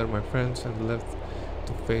 I gathered my friends and left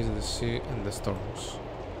to face the sea and the storms.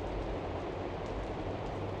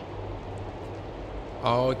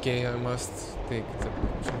 Okay, I must take the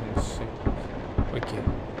picture. Okay.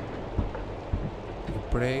 You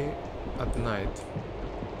pray at night.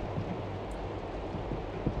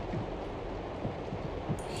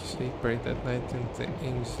 She prayed at night, and the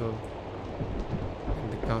angel in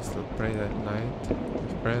the castle prayed at night.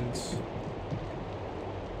 With friends.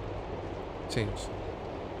 Change.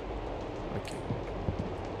 Okay.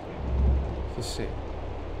 He said,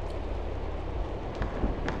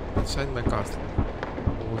 inside my castle,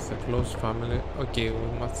 with a close family. Okay,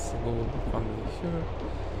 we must go with the family here.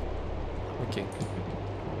 Okay.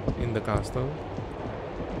 In the castle,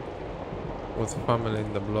 with family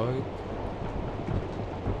in the blood.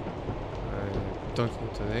 Talking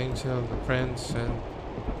to the angel, the friends, and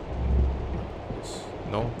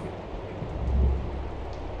no.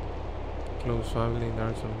 close family in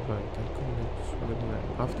arts and blind. I couldn't with them.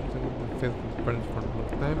 After taking the faith with parents for a long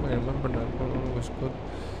time, I remember that I always got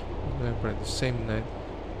with my parents the same night.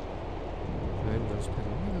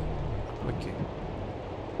 Okay.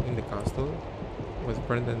 In the castle, with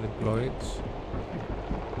friends and employees,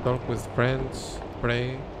 talk with friends,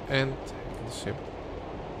 pray, and in the ship.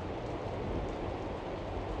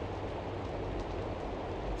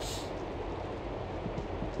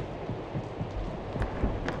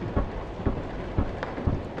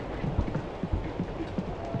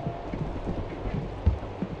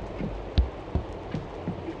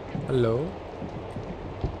 Hello.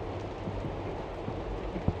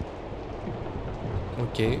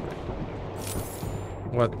 Okay.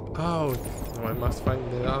 What? Oh, I must find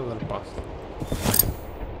the other path.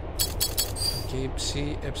 Okay,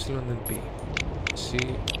 C, epsilon, and B. C,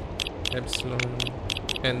 epsilon,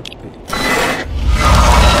 and B.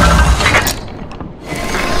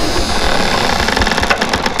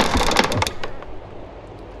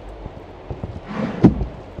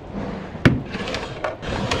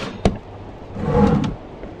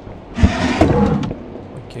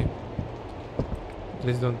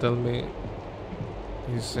 Please don't tell me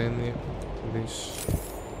is any of these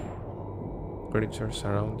creatures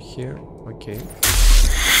around here. Okay.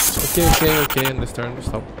 Okay, understand.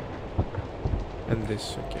 Stop. And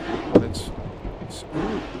this, okay. Let's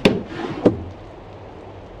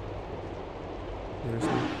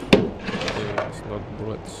there's not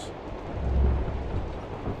bullets.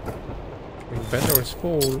 Inventory is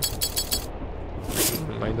full.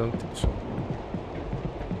 I don't think so.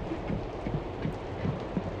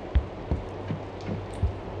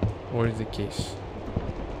 Where is the case?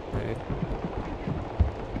 Right.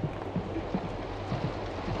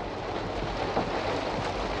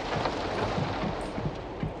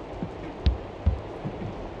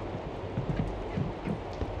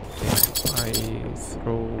 I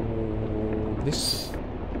throw this.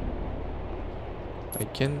 I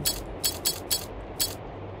can.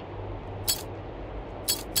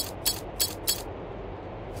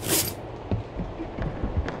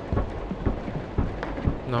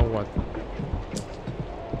 Now what?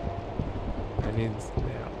 I need...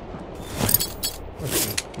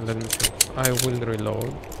 Okay, let me see. I will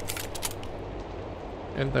reload.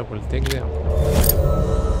 And I will take them.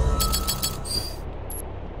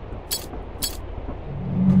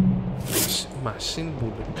 Machine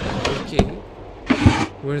bullet. Okay.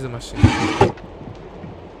 Where's the machine?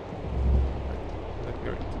 Let me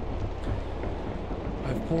read.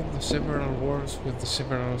 I've fought the several wars with the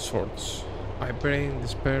several swords. I pray in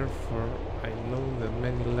despair, for I know that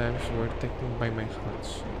many lives were taken by my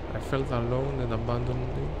hands. I felt alone and abandoned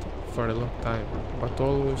for a long time, but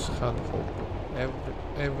always had hope.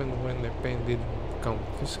 Even when the pain didn't become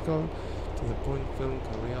physical, to the point feeling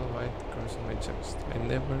a real light crossing my chest. I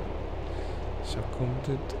never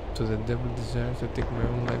succumbed to the devil's desire to take my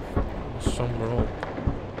own life with somber hope.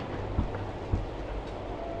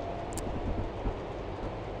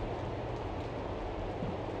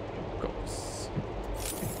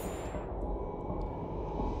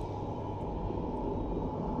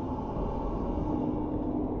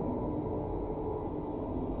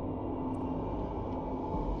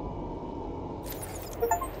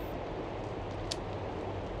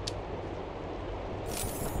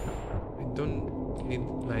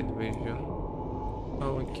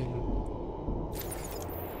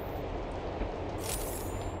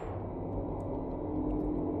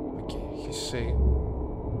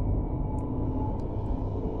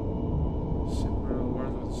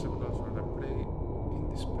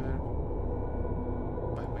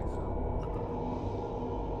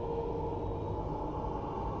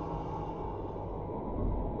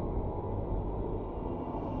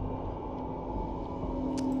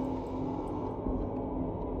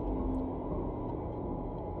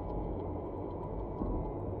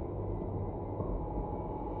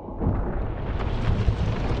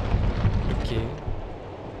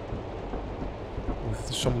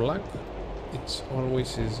 With some luck, it's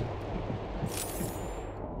always easy.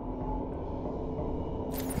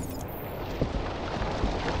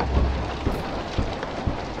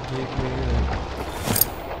 Give me that.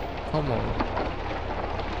 Come on.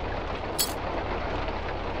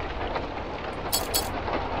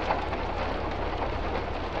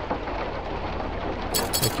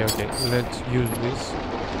 Okay, let's use this.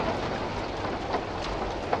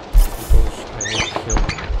 Because I need help.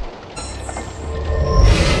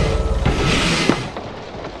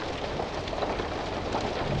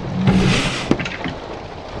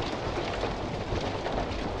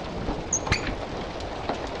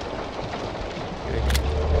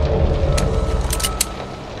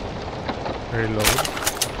 reload.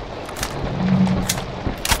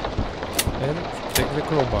 And take the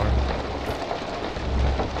crowbar.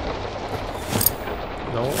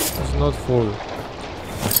 No, it's not full.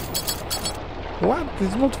 What?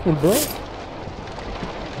 It's not full, bro?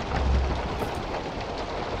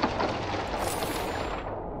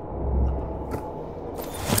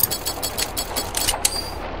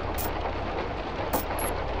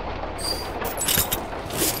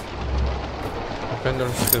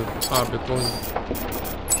 Vendor still because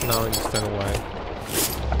now I understand why.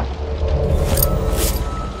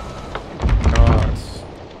 Cars.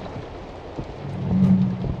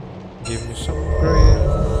 Give me some bread.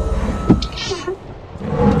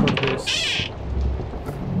 For this.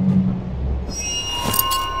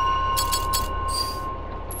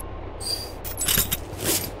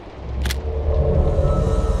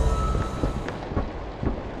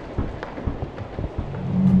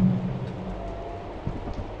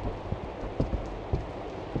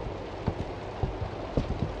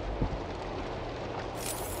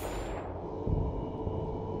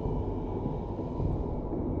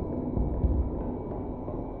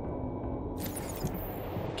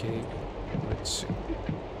 Okay, let's see.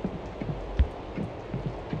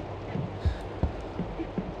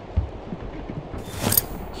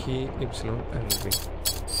 He, Y, and V.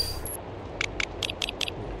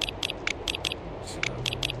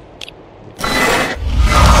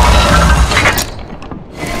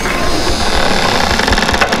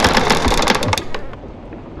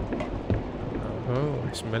 Oh,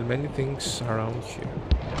 I smell many things around here.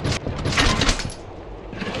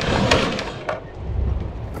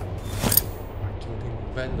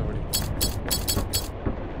 Inventory.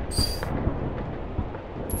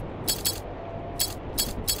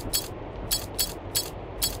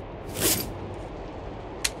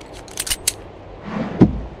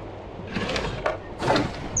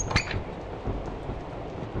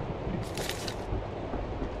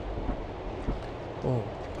 Oh,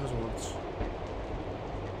 passwords.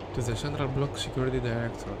 To the Central Block Security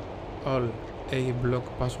Director. All A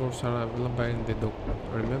block passwords are available in the document.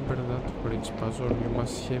 Remember that for each password you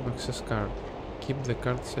must have access card. Keep the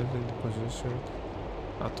card safe in the possession.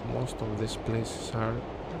 At most of these places are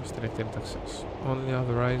restricted access. Only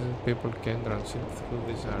authorized people can transit through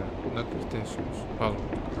these notifications.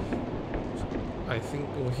 Password. I think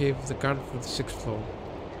we have the card for the 6th floor.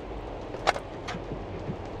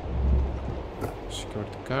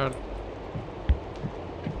 Security card.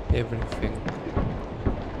 Everything.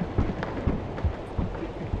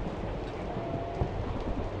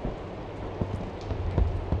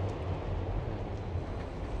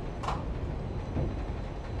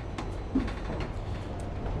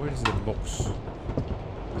 Where is the box?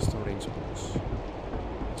 The storage box.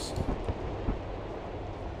 Yes.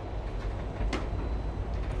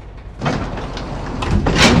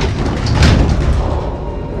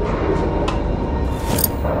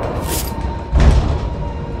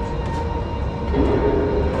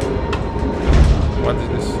 What is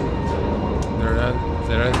this?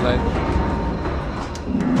 The red light.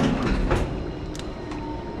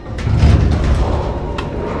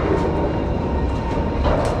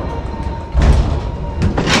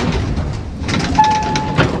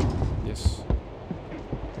 Yes.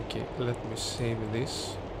 Okay, let me save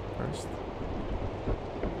this first.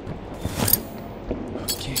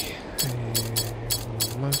 Okay,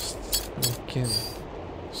 we can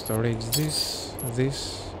storage this,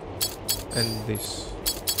 and this,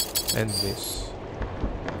 and this.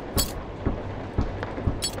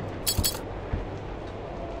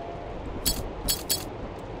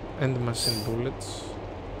 And machine bullets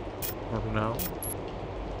for now.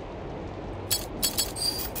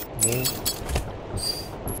 Move.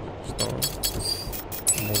 Store.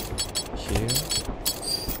 Move here.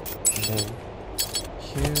 Move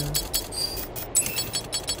here.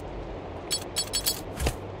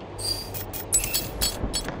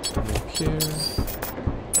 Move here.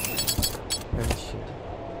 And here.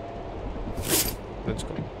 Let's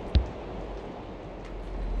go.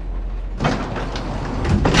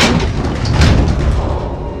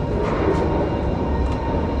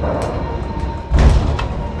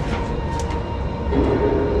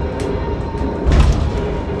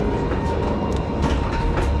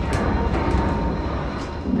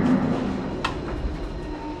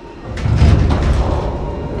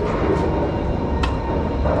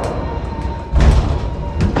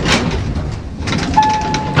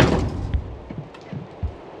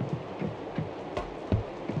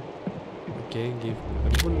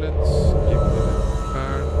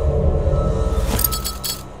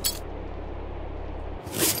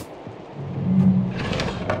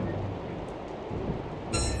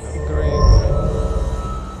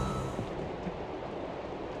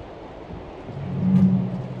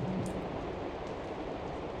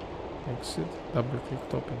 double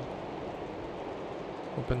clicked open.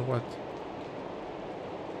 Open what?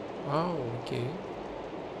 Oh, okay.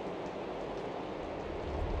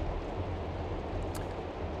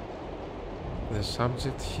 The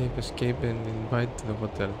subject have escaped and invited to the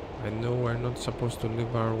hotel. I know we're not supposed to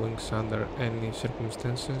leave our wings under any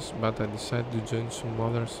circumstances, but I decided to join some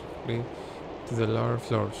others free to the lower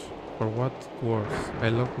floors. For what it's worth, I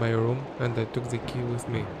locked my room and I took the key with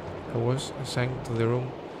me. I was assigned to the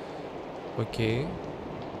room. Okay.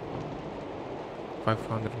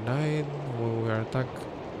 509. We were attacked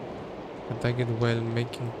while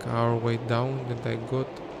making our way down, and I got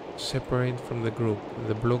separated from the group.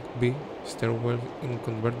 The block B stairwell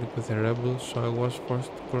inconverted with the rebels, so I was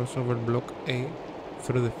forced to cross over block A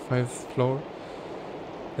through the 5th floor.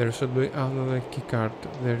 There should be another keycard.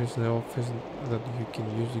 There is the office that you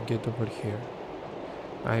can use to get over here.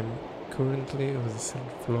 I'm currently on the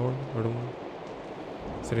 3rd floor, room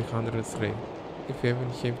 303. If you ever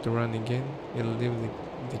have to run again, you'll leave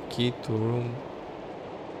the key to room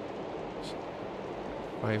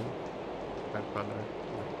 500.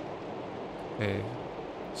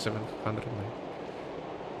 709.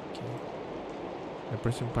 Okay. The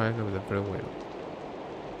pressing part of the very well.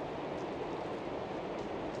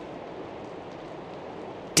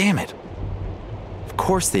 Damn it! Of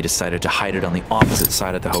course they decided to hide it on the opposite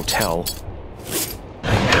side of the hotel. I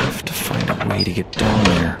have to find a way to get down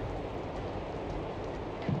there.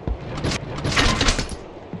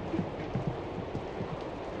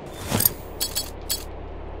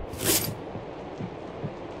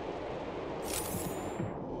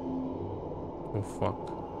 Oh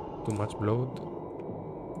fuck. Too much blood.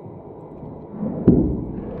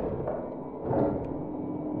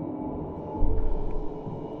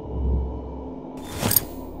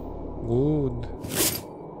 Good.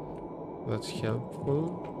 That's helpful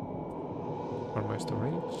for my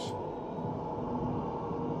storage.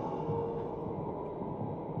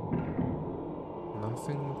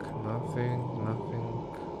 Nothing.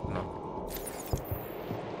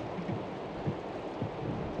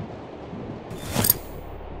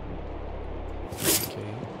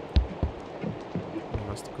 Okay. We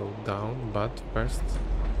must go down, but first.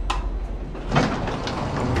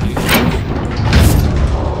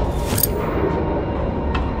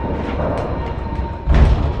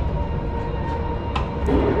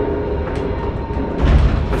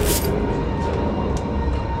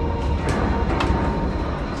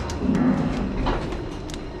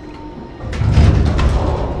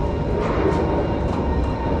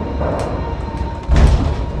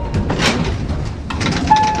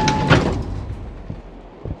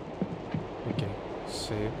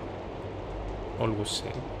 Always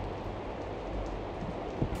save.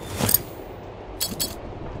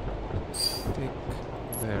 Take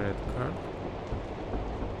the red card.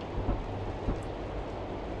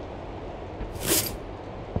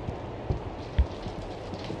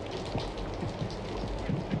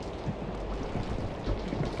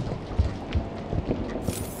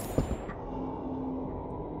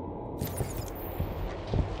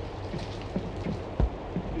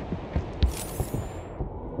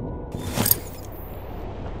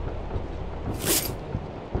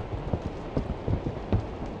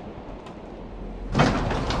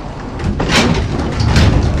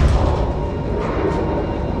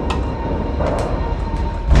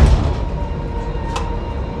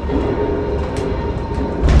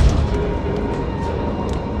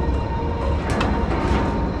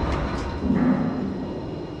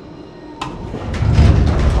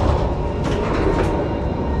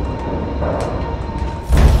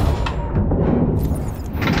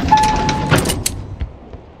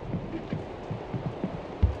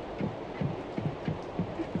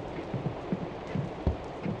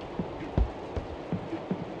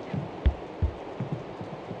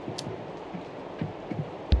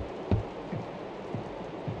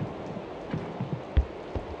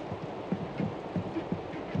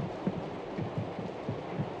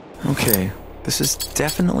 Okay, this is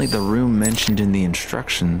definitely the room mentioned in the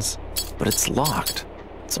instructions, but it's locked.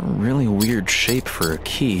 It's a really weird shape for a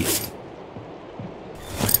key.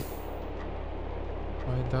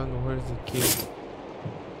 Find out where's the key.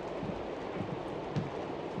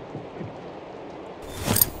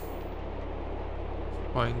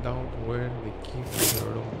 Find out where the key for the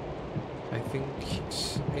room. I think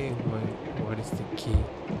it's what is the key?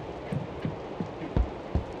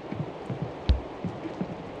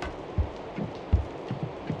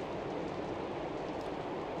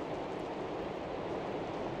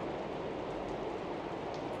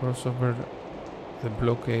 Cross over the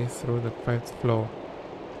block A through the 5th floor.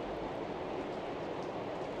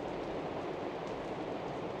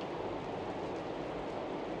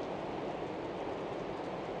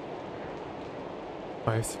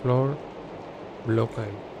 5th floor, block A.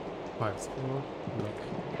 5th floor, block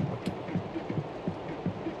A. Okay.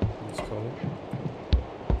 Let's go.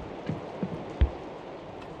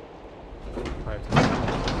 5th floor.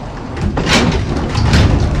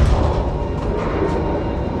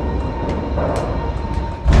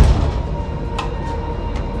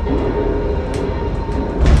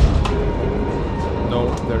 No,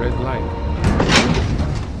 the red light.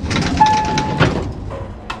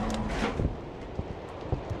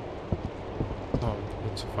 Oh,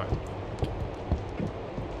 it's fine.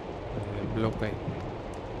 Block A.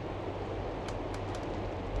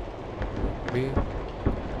 Block B.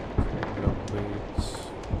 Block B.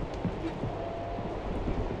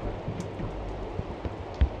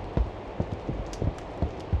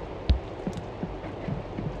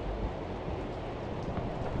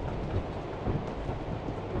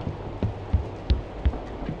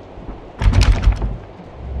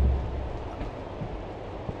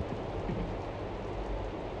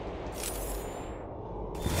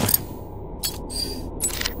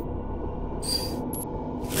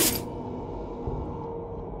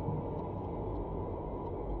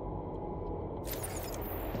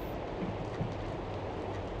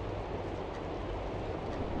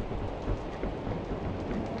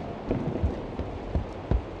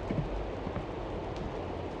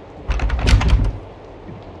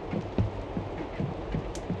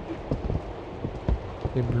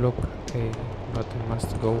 We block A, but we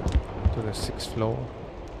must go to the 6th floor.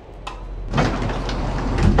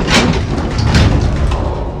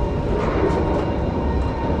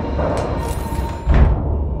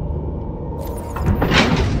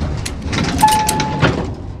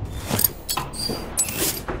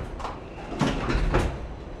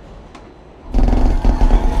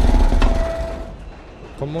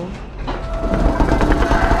 Come on.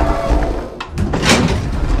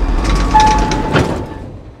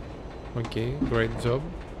 Okay, great job.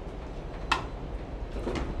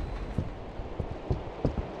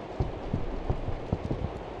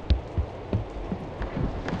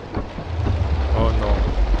 Oh no.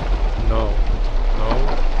 No. No.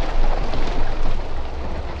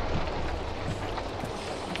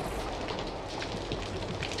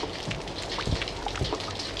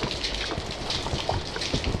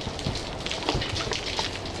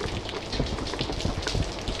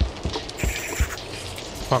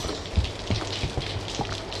 Fuck.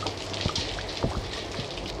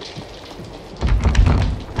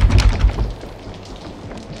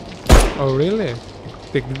 Oh really?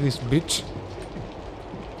 Take this bitch.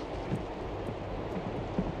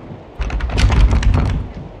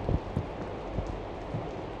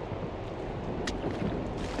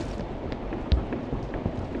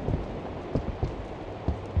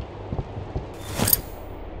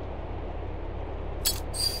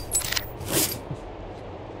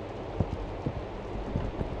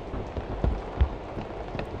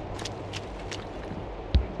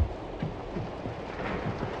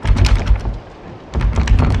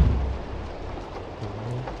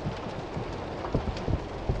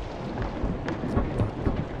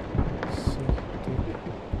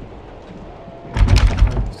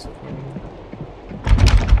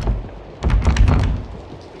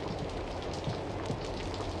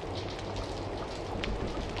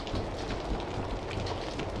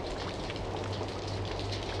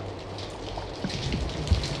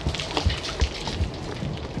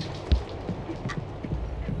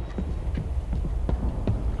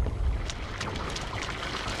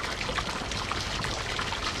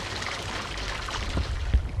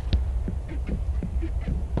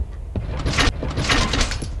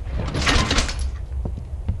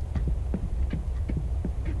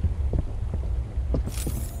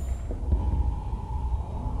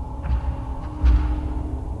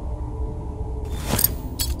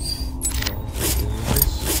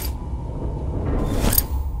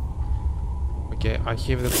 Okay, I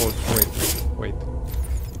have the codes. Wait.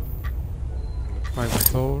 5th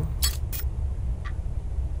floor.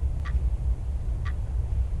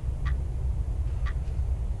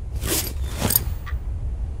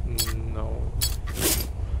 No. No.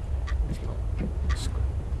 Let's go.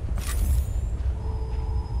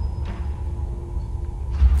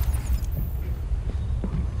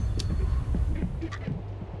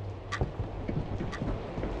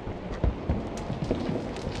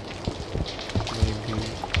 Maybe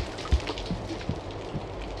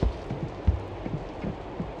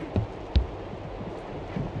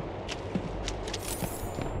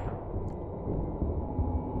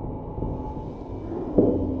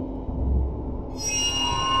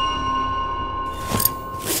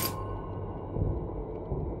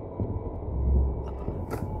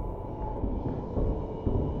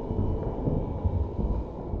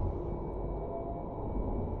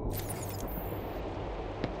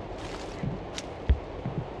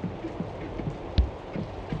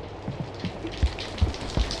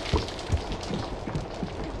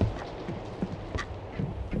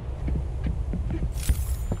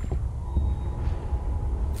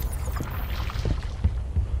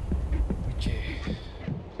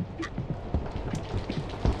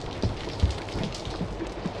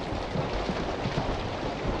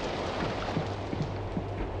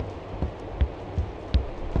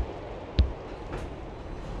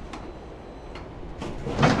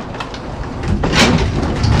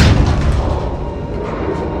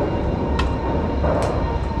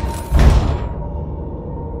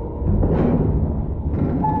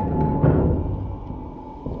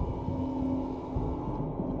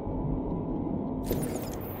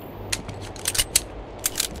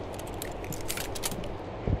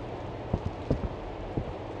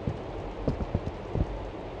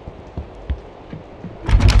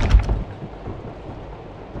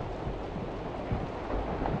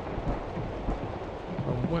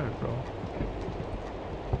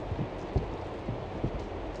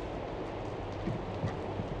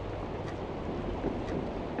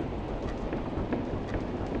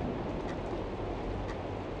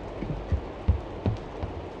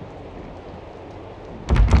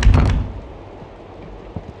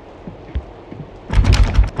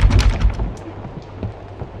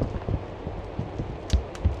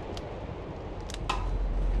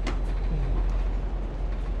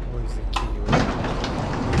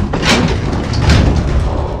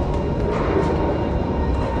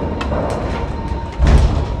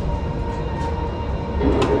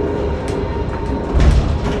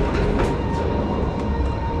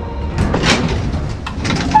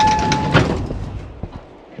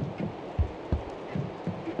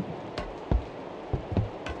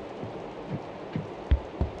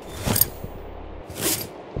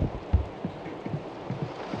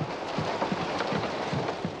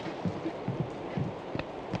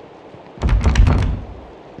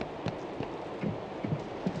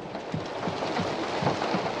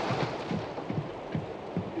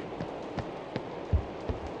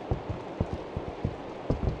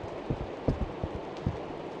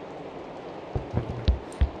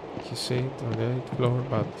see it on the 8th floor,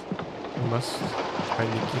 but I must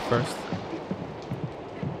find the key first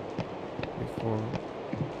before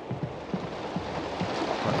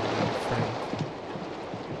finding my friend.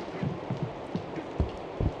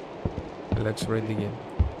 Let's read again.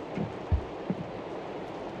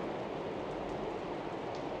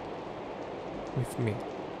 With me.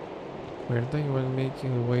 Weird, I was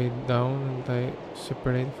making a way down and I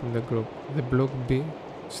separated from the group. The block B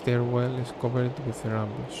stairwell is covered with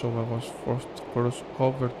rubble, so I was forced to cross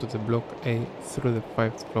over to the block A through the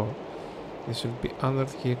 5th floor. There should be another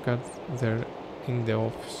keycard there in the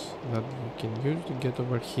office that we can use to get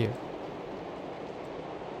over here.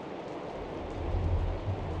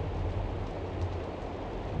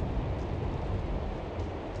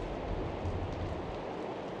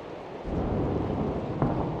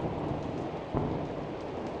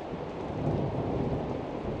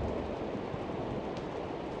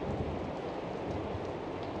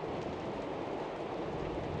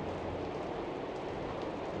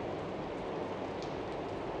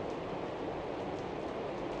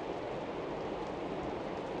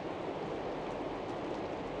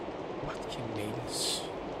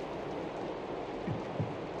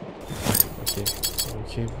 Okay, so we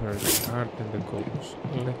have our card and the codes.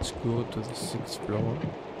 Let's go to the 6th floor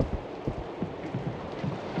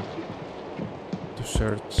to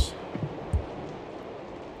search.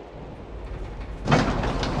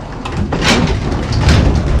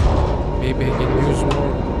 Maybe I can use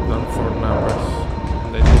more than 4 numbers,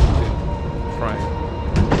 and I didn't try.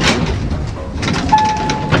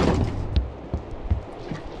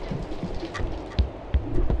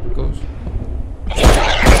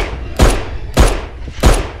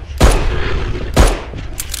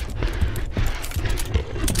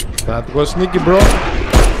 That was sneaky, bro.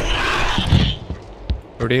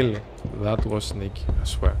 Really, that was sneaky, I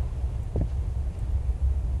swear.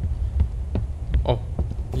 Oh,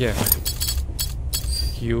 yeah.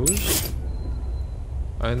 Use.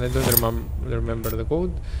 And I don't remember the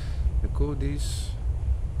code. The code is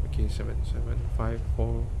okay,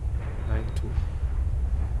 775492.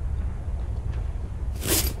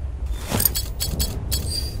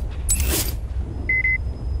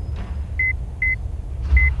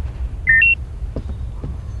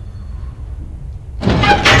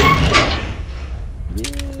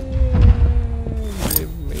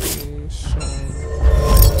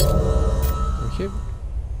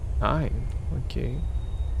 Okay.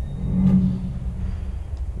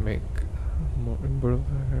 Make more improve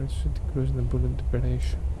hertz to decrease the bullet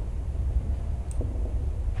duration.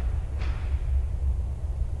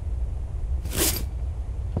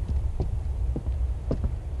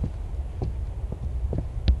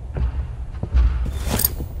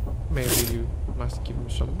 Maybe you must give me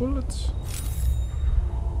some bullets.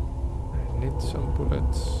 I need some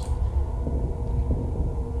bullets.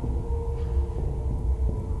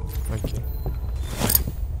 Okay.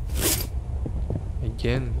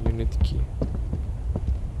 Again, unit key.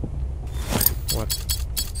 What?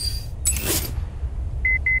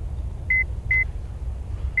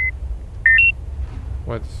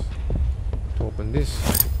 What? To open this?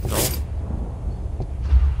 No.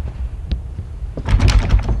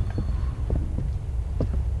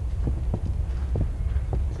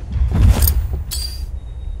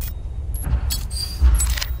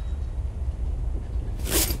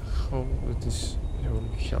 How would this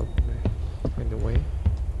help me in the way?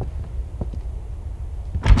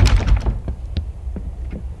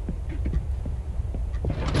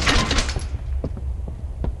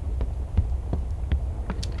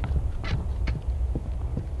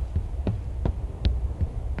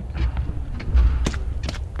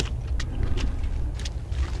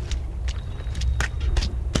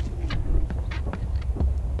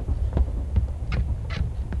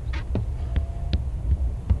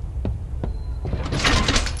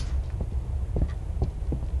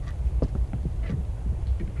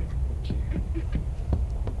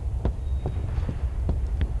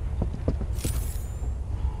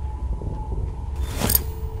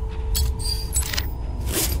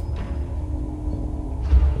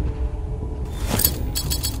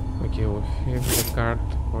 Have the card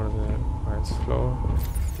for the 5th floor.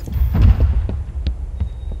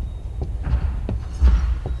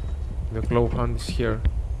 The glow hand is here.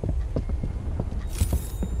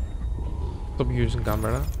 Stop using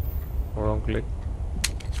camera or wrong click.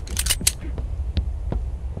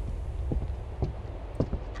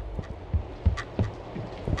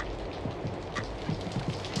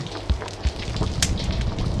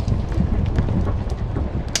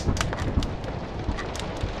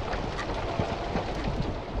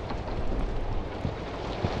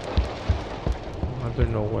 I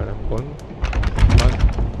don't know where I'm going.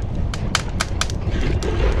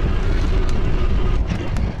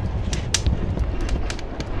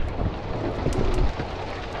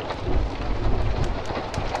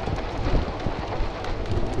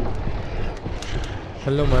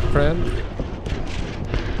 Hello, my friend.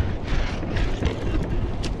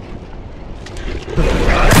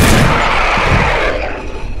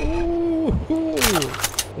 Ooh,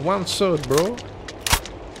 one shot, bro.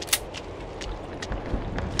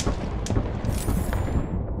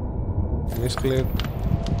 Misclick.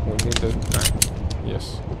 We need the time.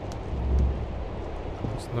 Yes.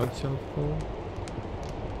 It's not helpful.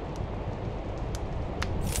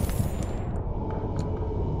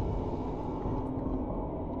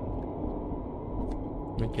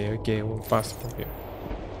 Okay, we'll pass from here.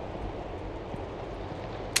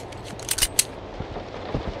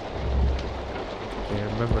 Okay,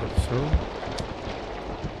 remember this room.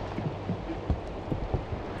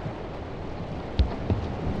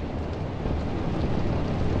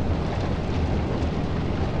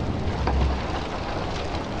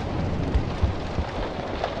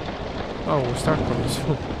 Oh, we'll start from this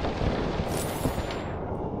room.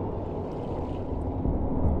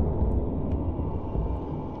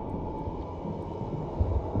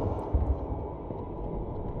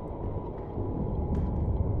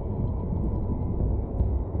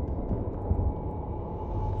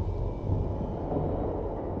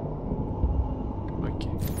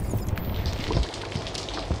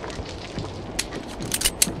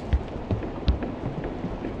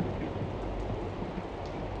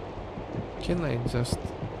 Can I just...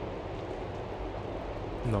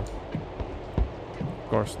 No. Of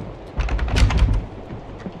course not.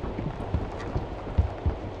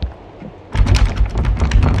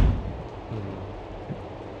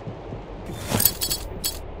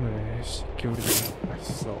 Security.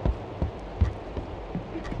 So...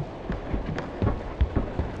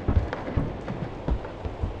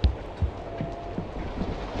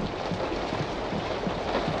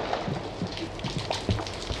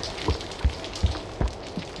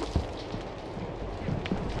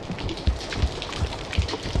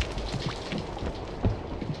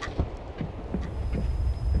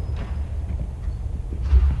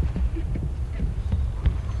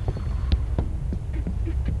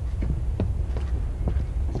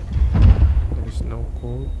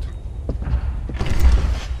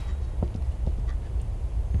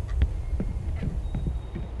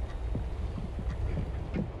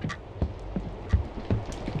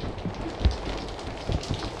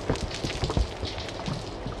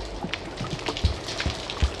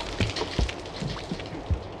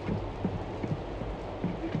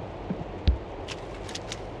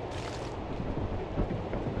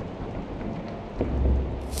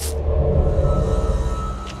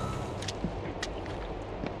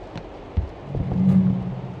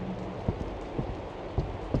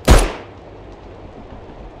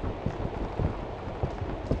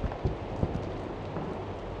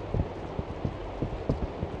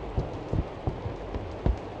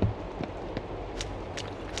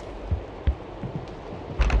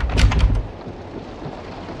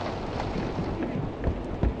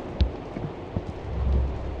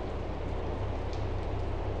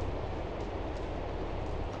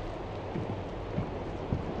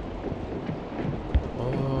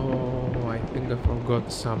 I forgot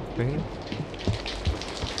something.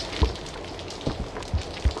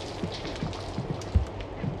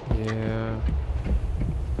 Yeah,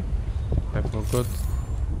 I forgot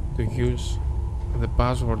to use the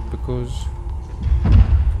password because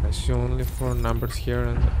I see only 4 numbers here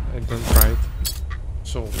and I don't write.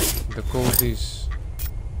 So the code is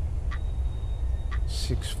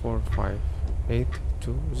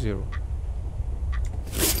 645820.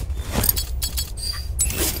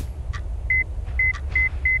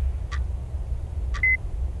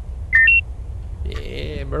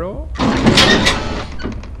 Bro,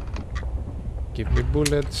 give me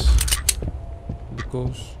bullets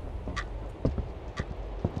because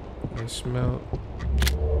I smell.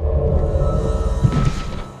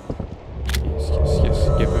 Yes,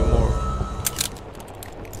 give me more.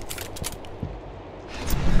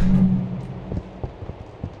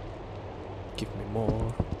 Give me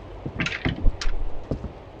more.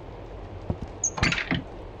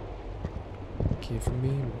 Give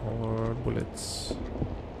me more bullets.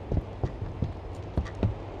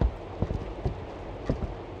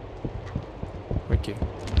 Okay.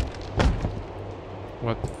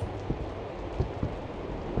 What?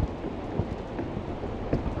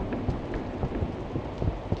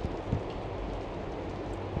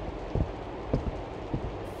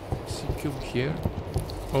 Is he killed here?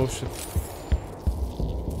 Oh shit.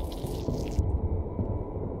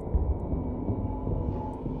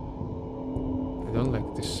 I don't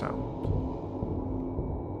like this sound.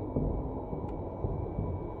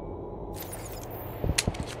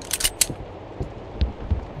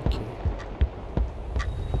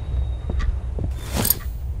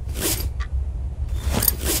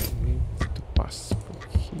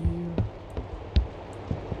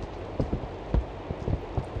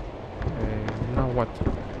 What?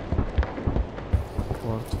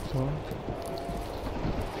 Fourth floor?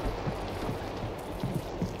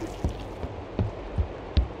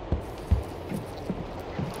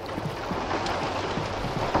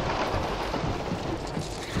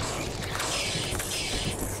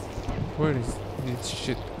 Where is this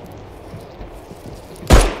shit?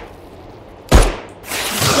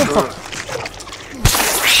 Oh, fuck.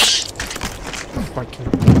 Fucking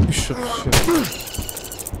piece of shit.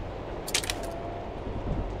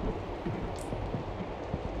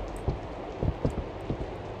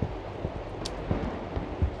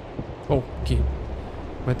 Oh, key.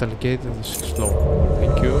 Metal gate on the 6th floor.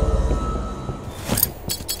 Thank you.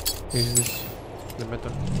 Is this the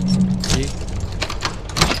metal key?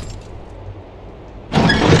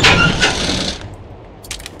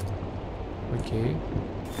 Okay.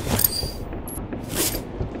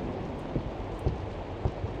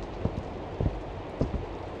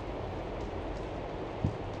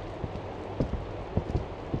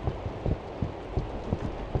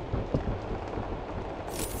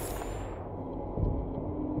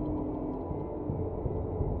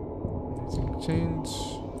 Anything change?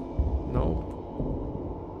 Nope.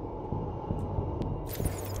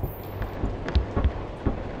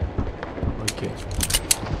 Okay.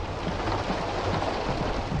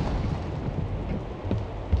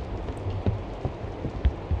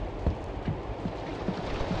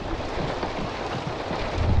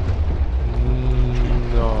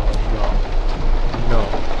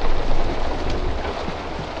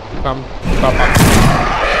 Come, Papa.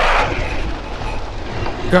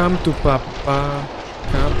 Come to Papa.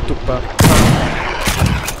 Come to Papa.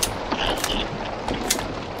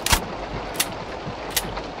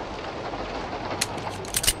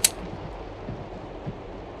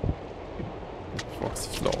 Fourth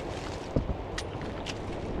floor.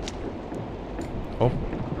 Oh,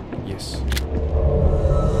 yes.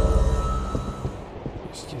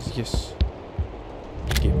 Yes.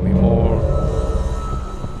 Give me more.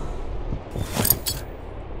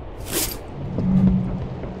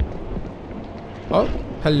 Oh,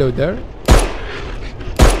 hello there.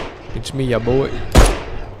 It's me, ya boy.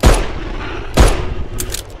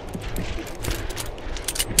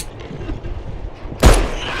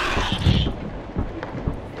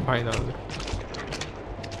 Finally.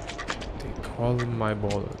 Take all my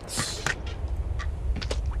bullets.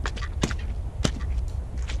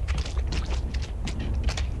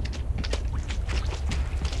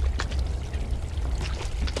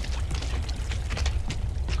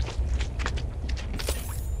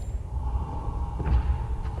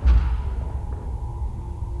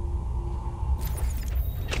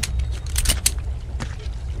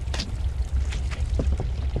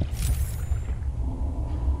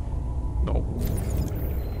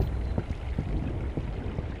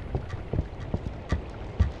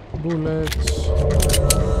 Bullets.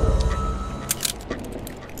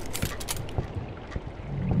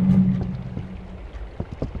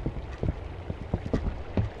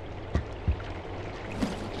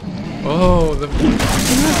 Oh, the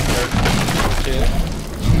okay.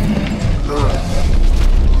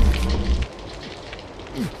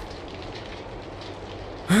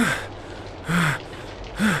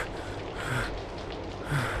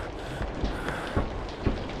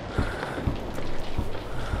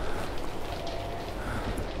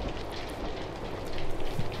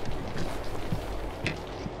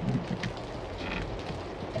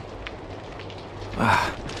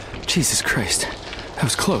 Jesus Christ, that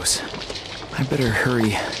was close. I better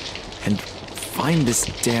hurry and find this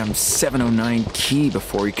damn 709 key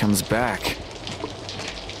before he comes back. I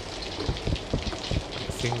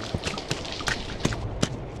think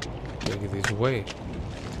take this way.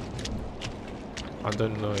 I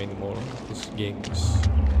don't know anymore. This game is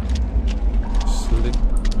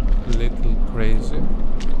little crazy.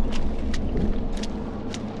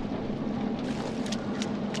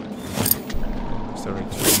 Sorry.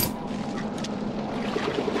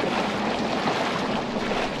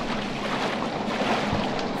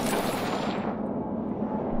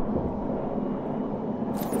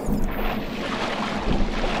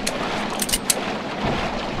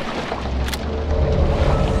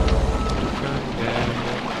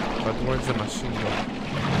 But where's the machine gun?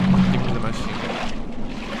 Give me the machine gun.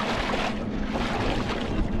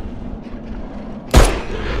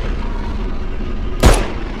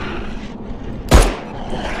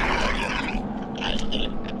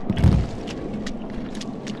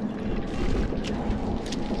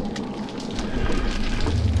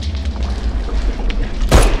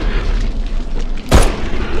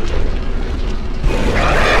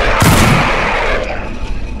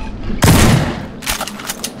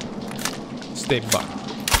 stay back.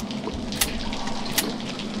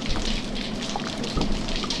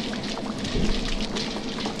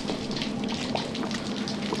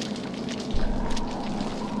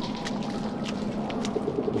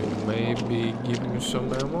 You maybe give me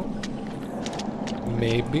some ammo?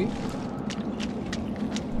 Maybe.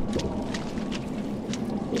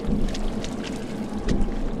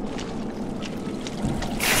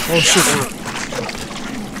 Oh shit!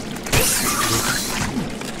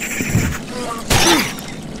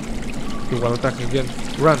 He will attack again.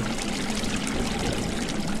 Run!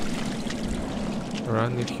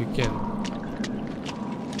 Run if you can.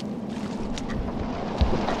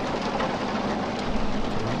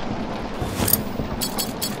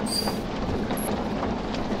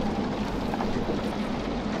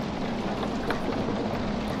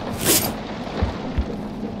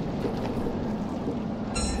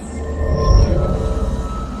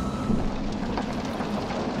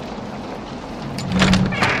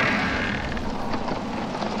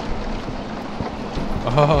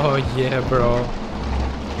 Oh yeah, bro.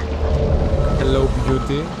 Hello,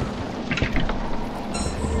 beauty.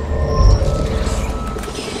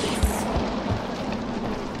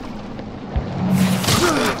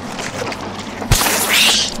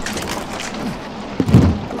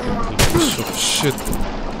 Piece of shit.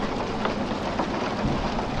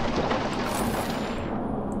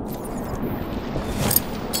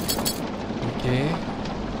 Okay,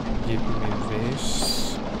 give me this.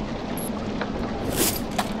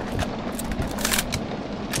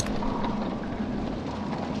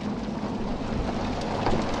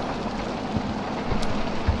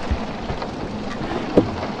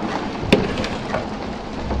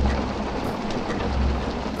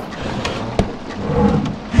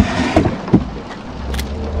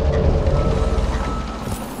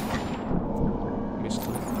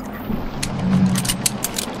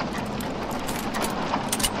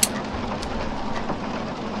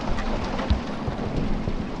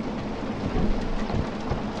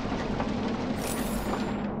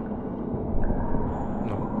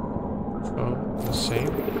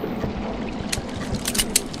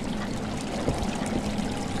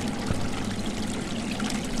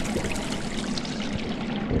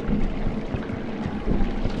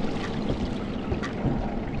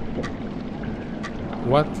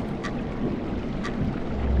 What?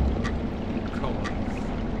 Come on.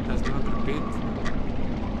 Does not repeat.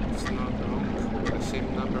 It's not wrong. The same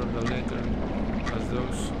number of the letter as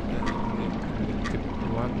those and the tip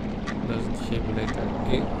one doesn't have letter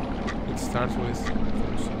E. It starts with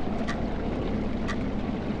consonant.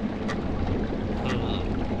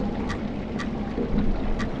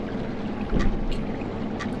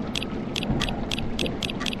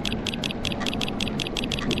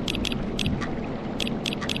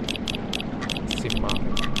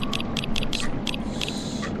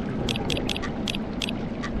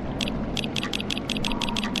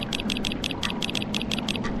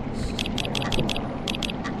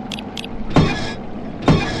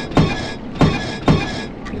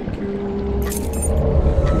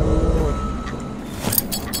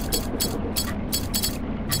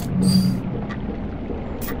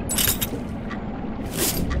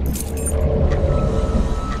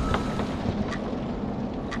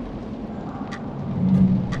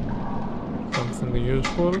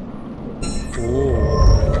 Useful. Oh,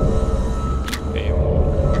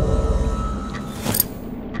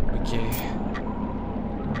 okay.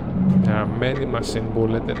 There are many machine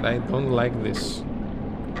bullets, and I don't like this.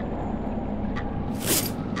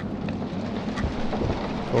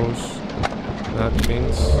 Because that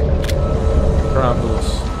means troubles.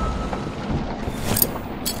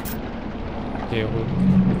 Okay, we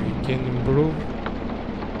can improve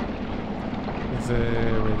the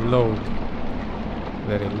reload.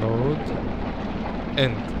 The reload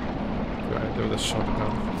and right with the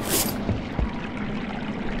shotgun.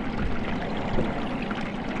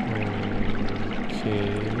 Okay,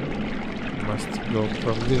 must go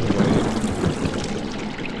from this way.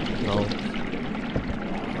 No.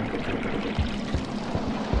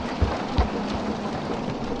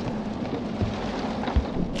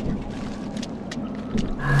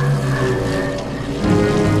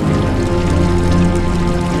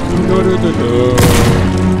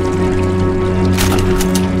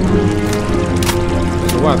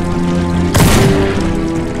 What?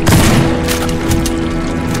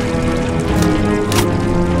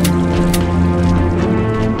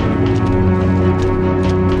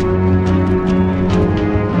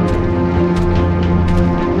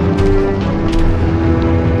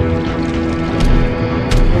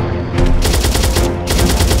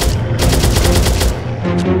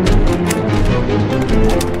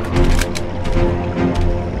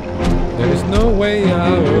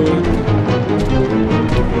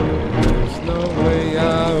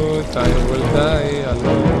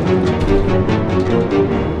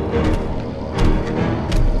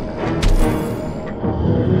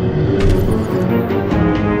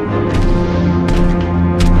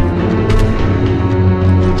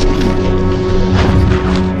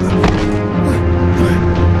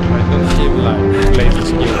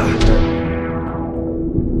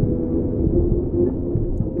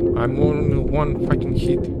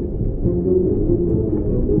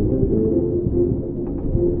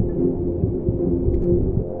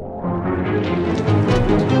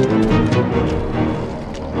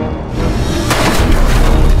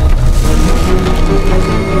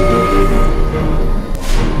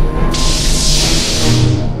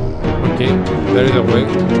 There is a way.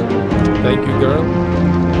 Thank you, girl.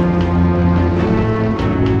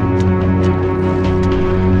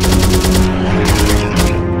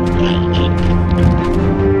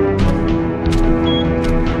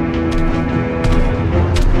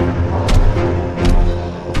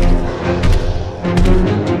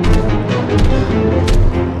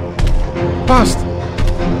 Fast!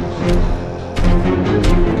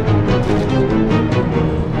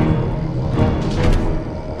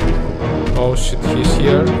 Oh shit, he's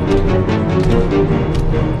here.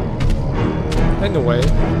 Anyway.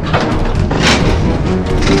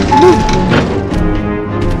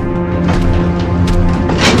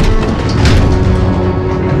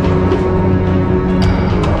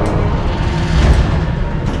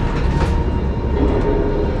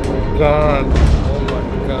 God. Oh my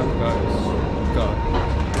god, guys. God.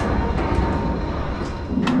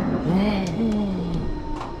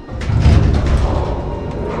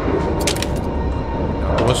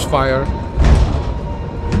 That was fire.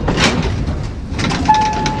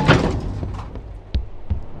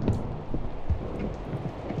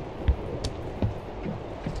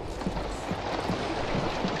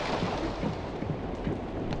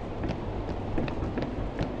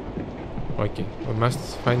 Okay, we must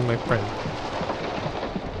find my friend.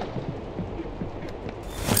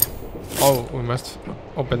 Oh, we must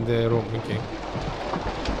open the room, okay.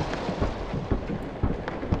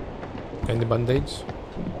 Any bandage?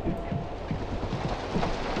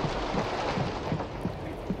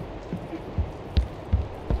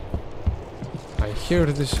 I hear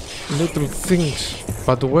these little things,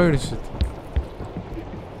 but where is it?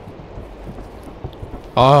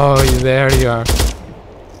 Oh, there you are.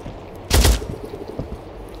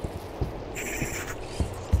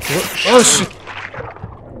 Oh shit!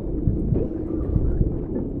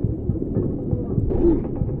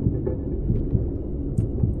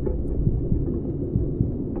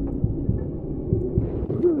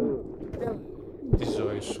 Τη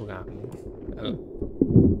ζωή σου γάμου.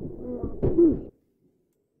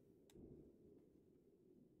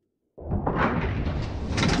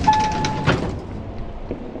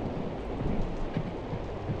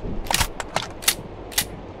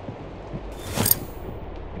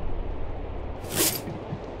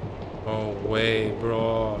 No way,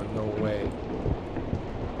 bro. No way.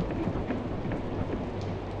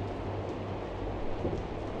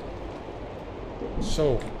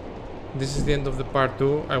 So, this is the end of the part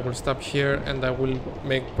 2. I will stop here and I will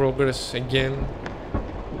make progress again.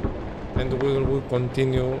 And we will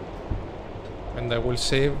continue. And I will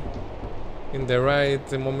save in the right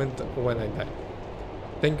moment when I die.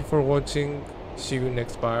 Thank you for watching. See you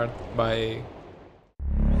next part. Bye.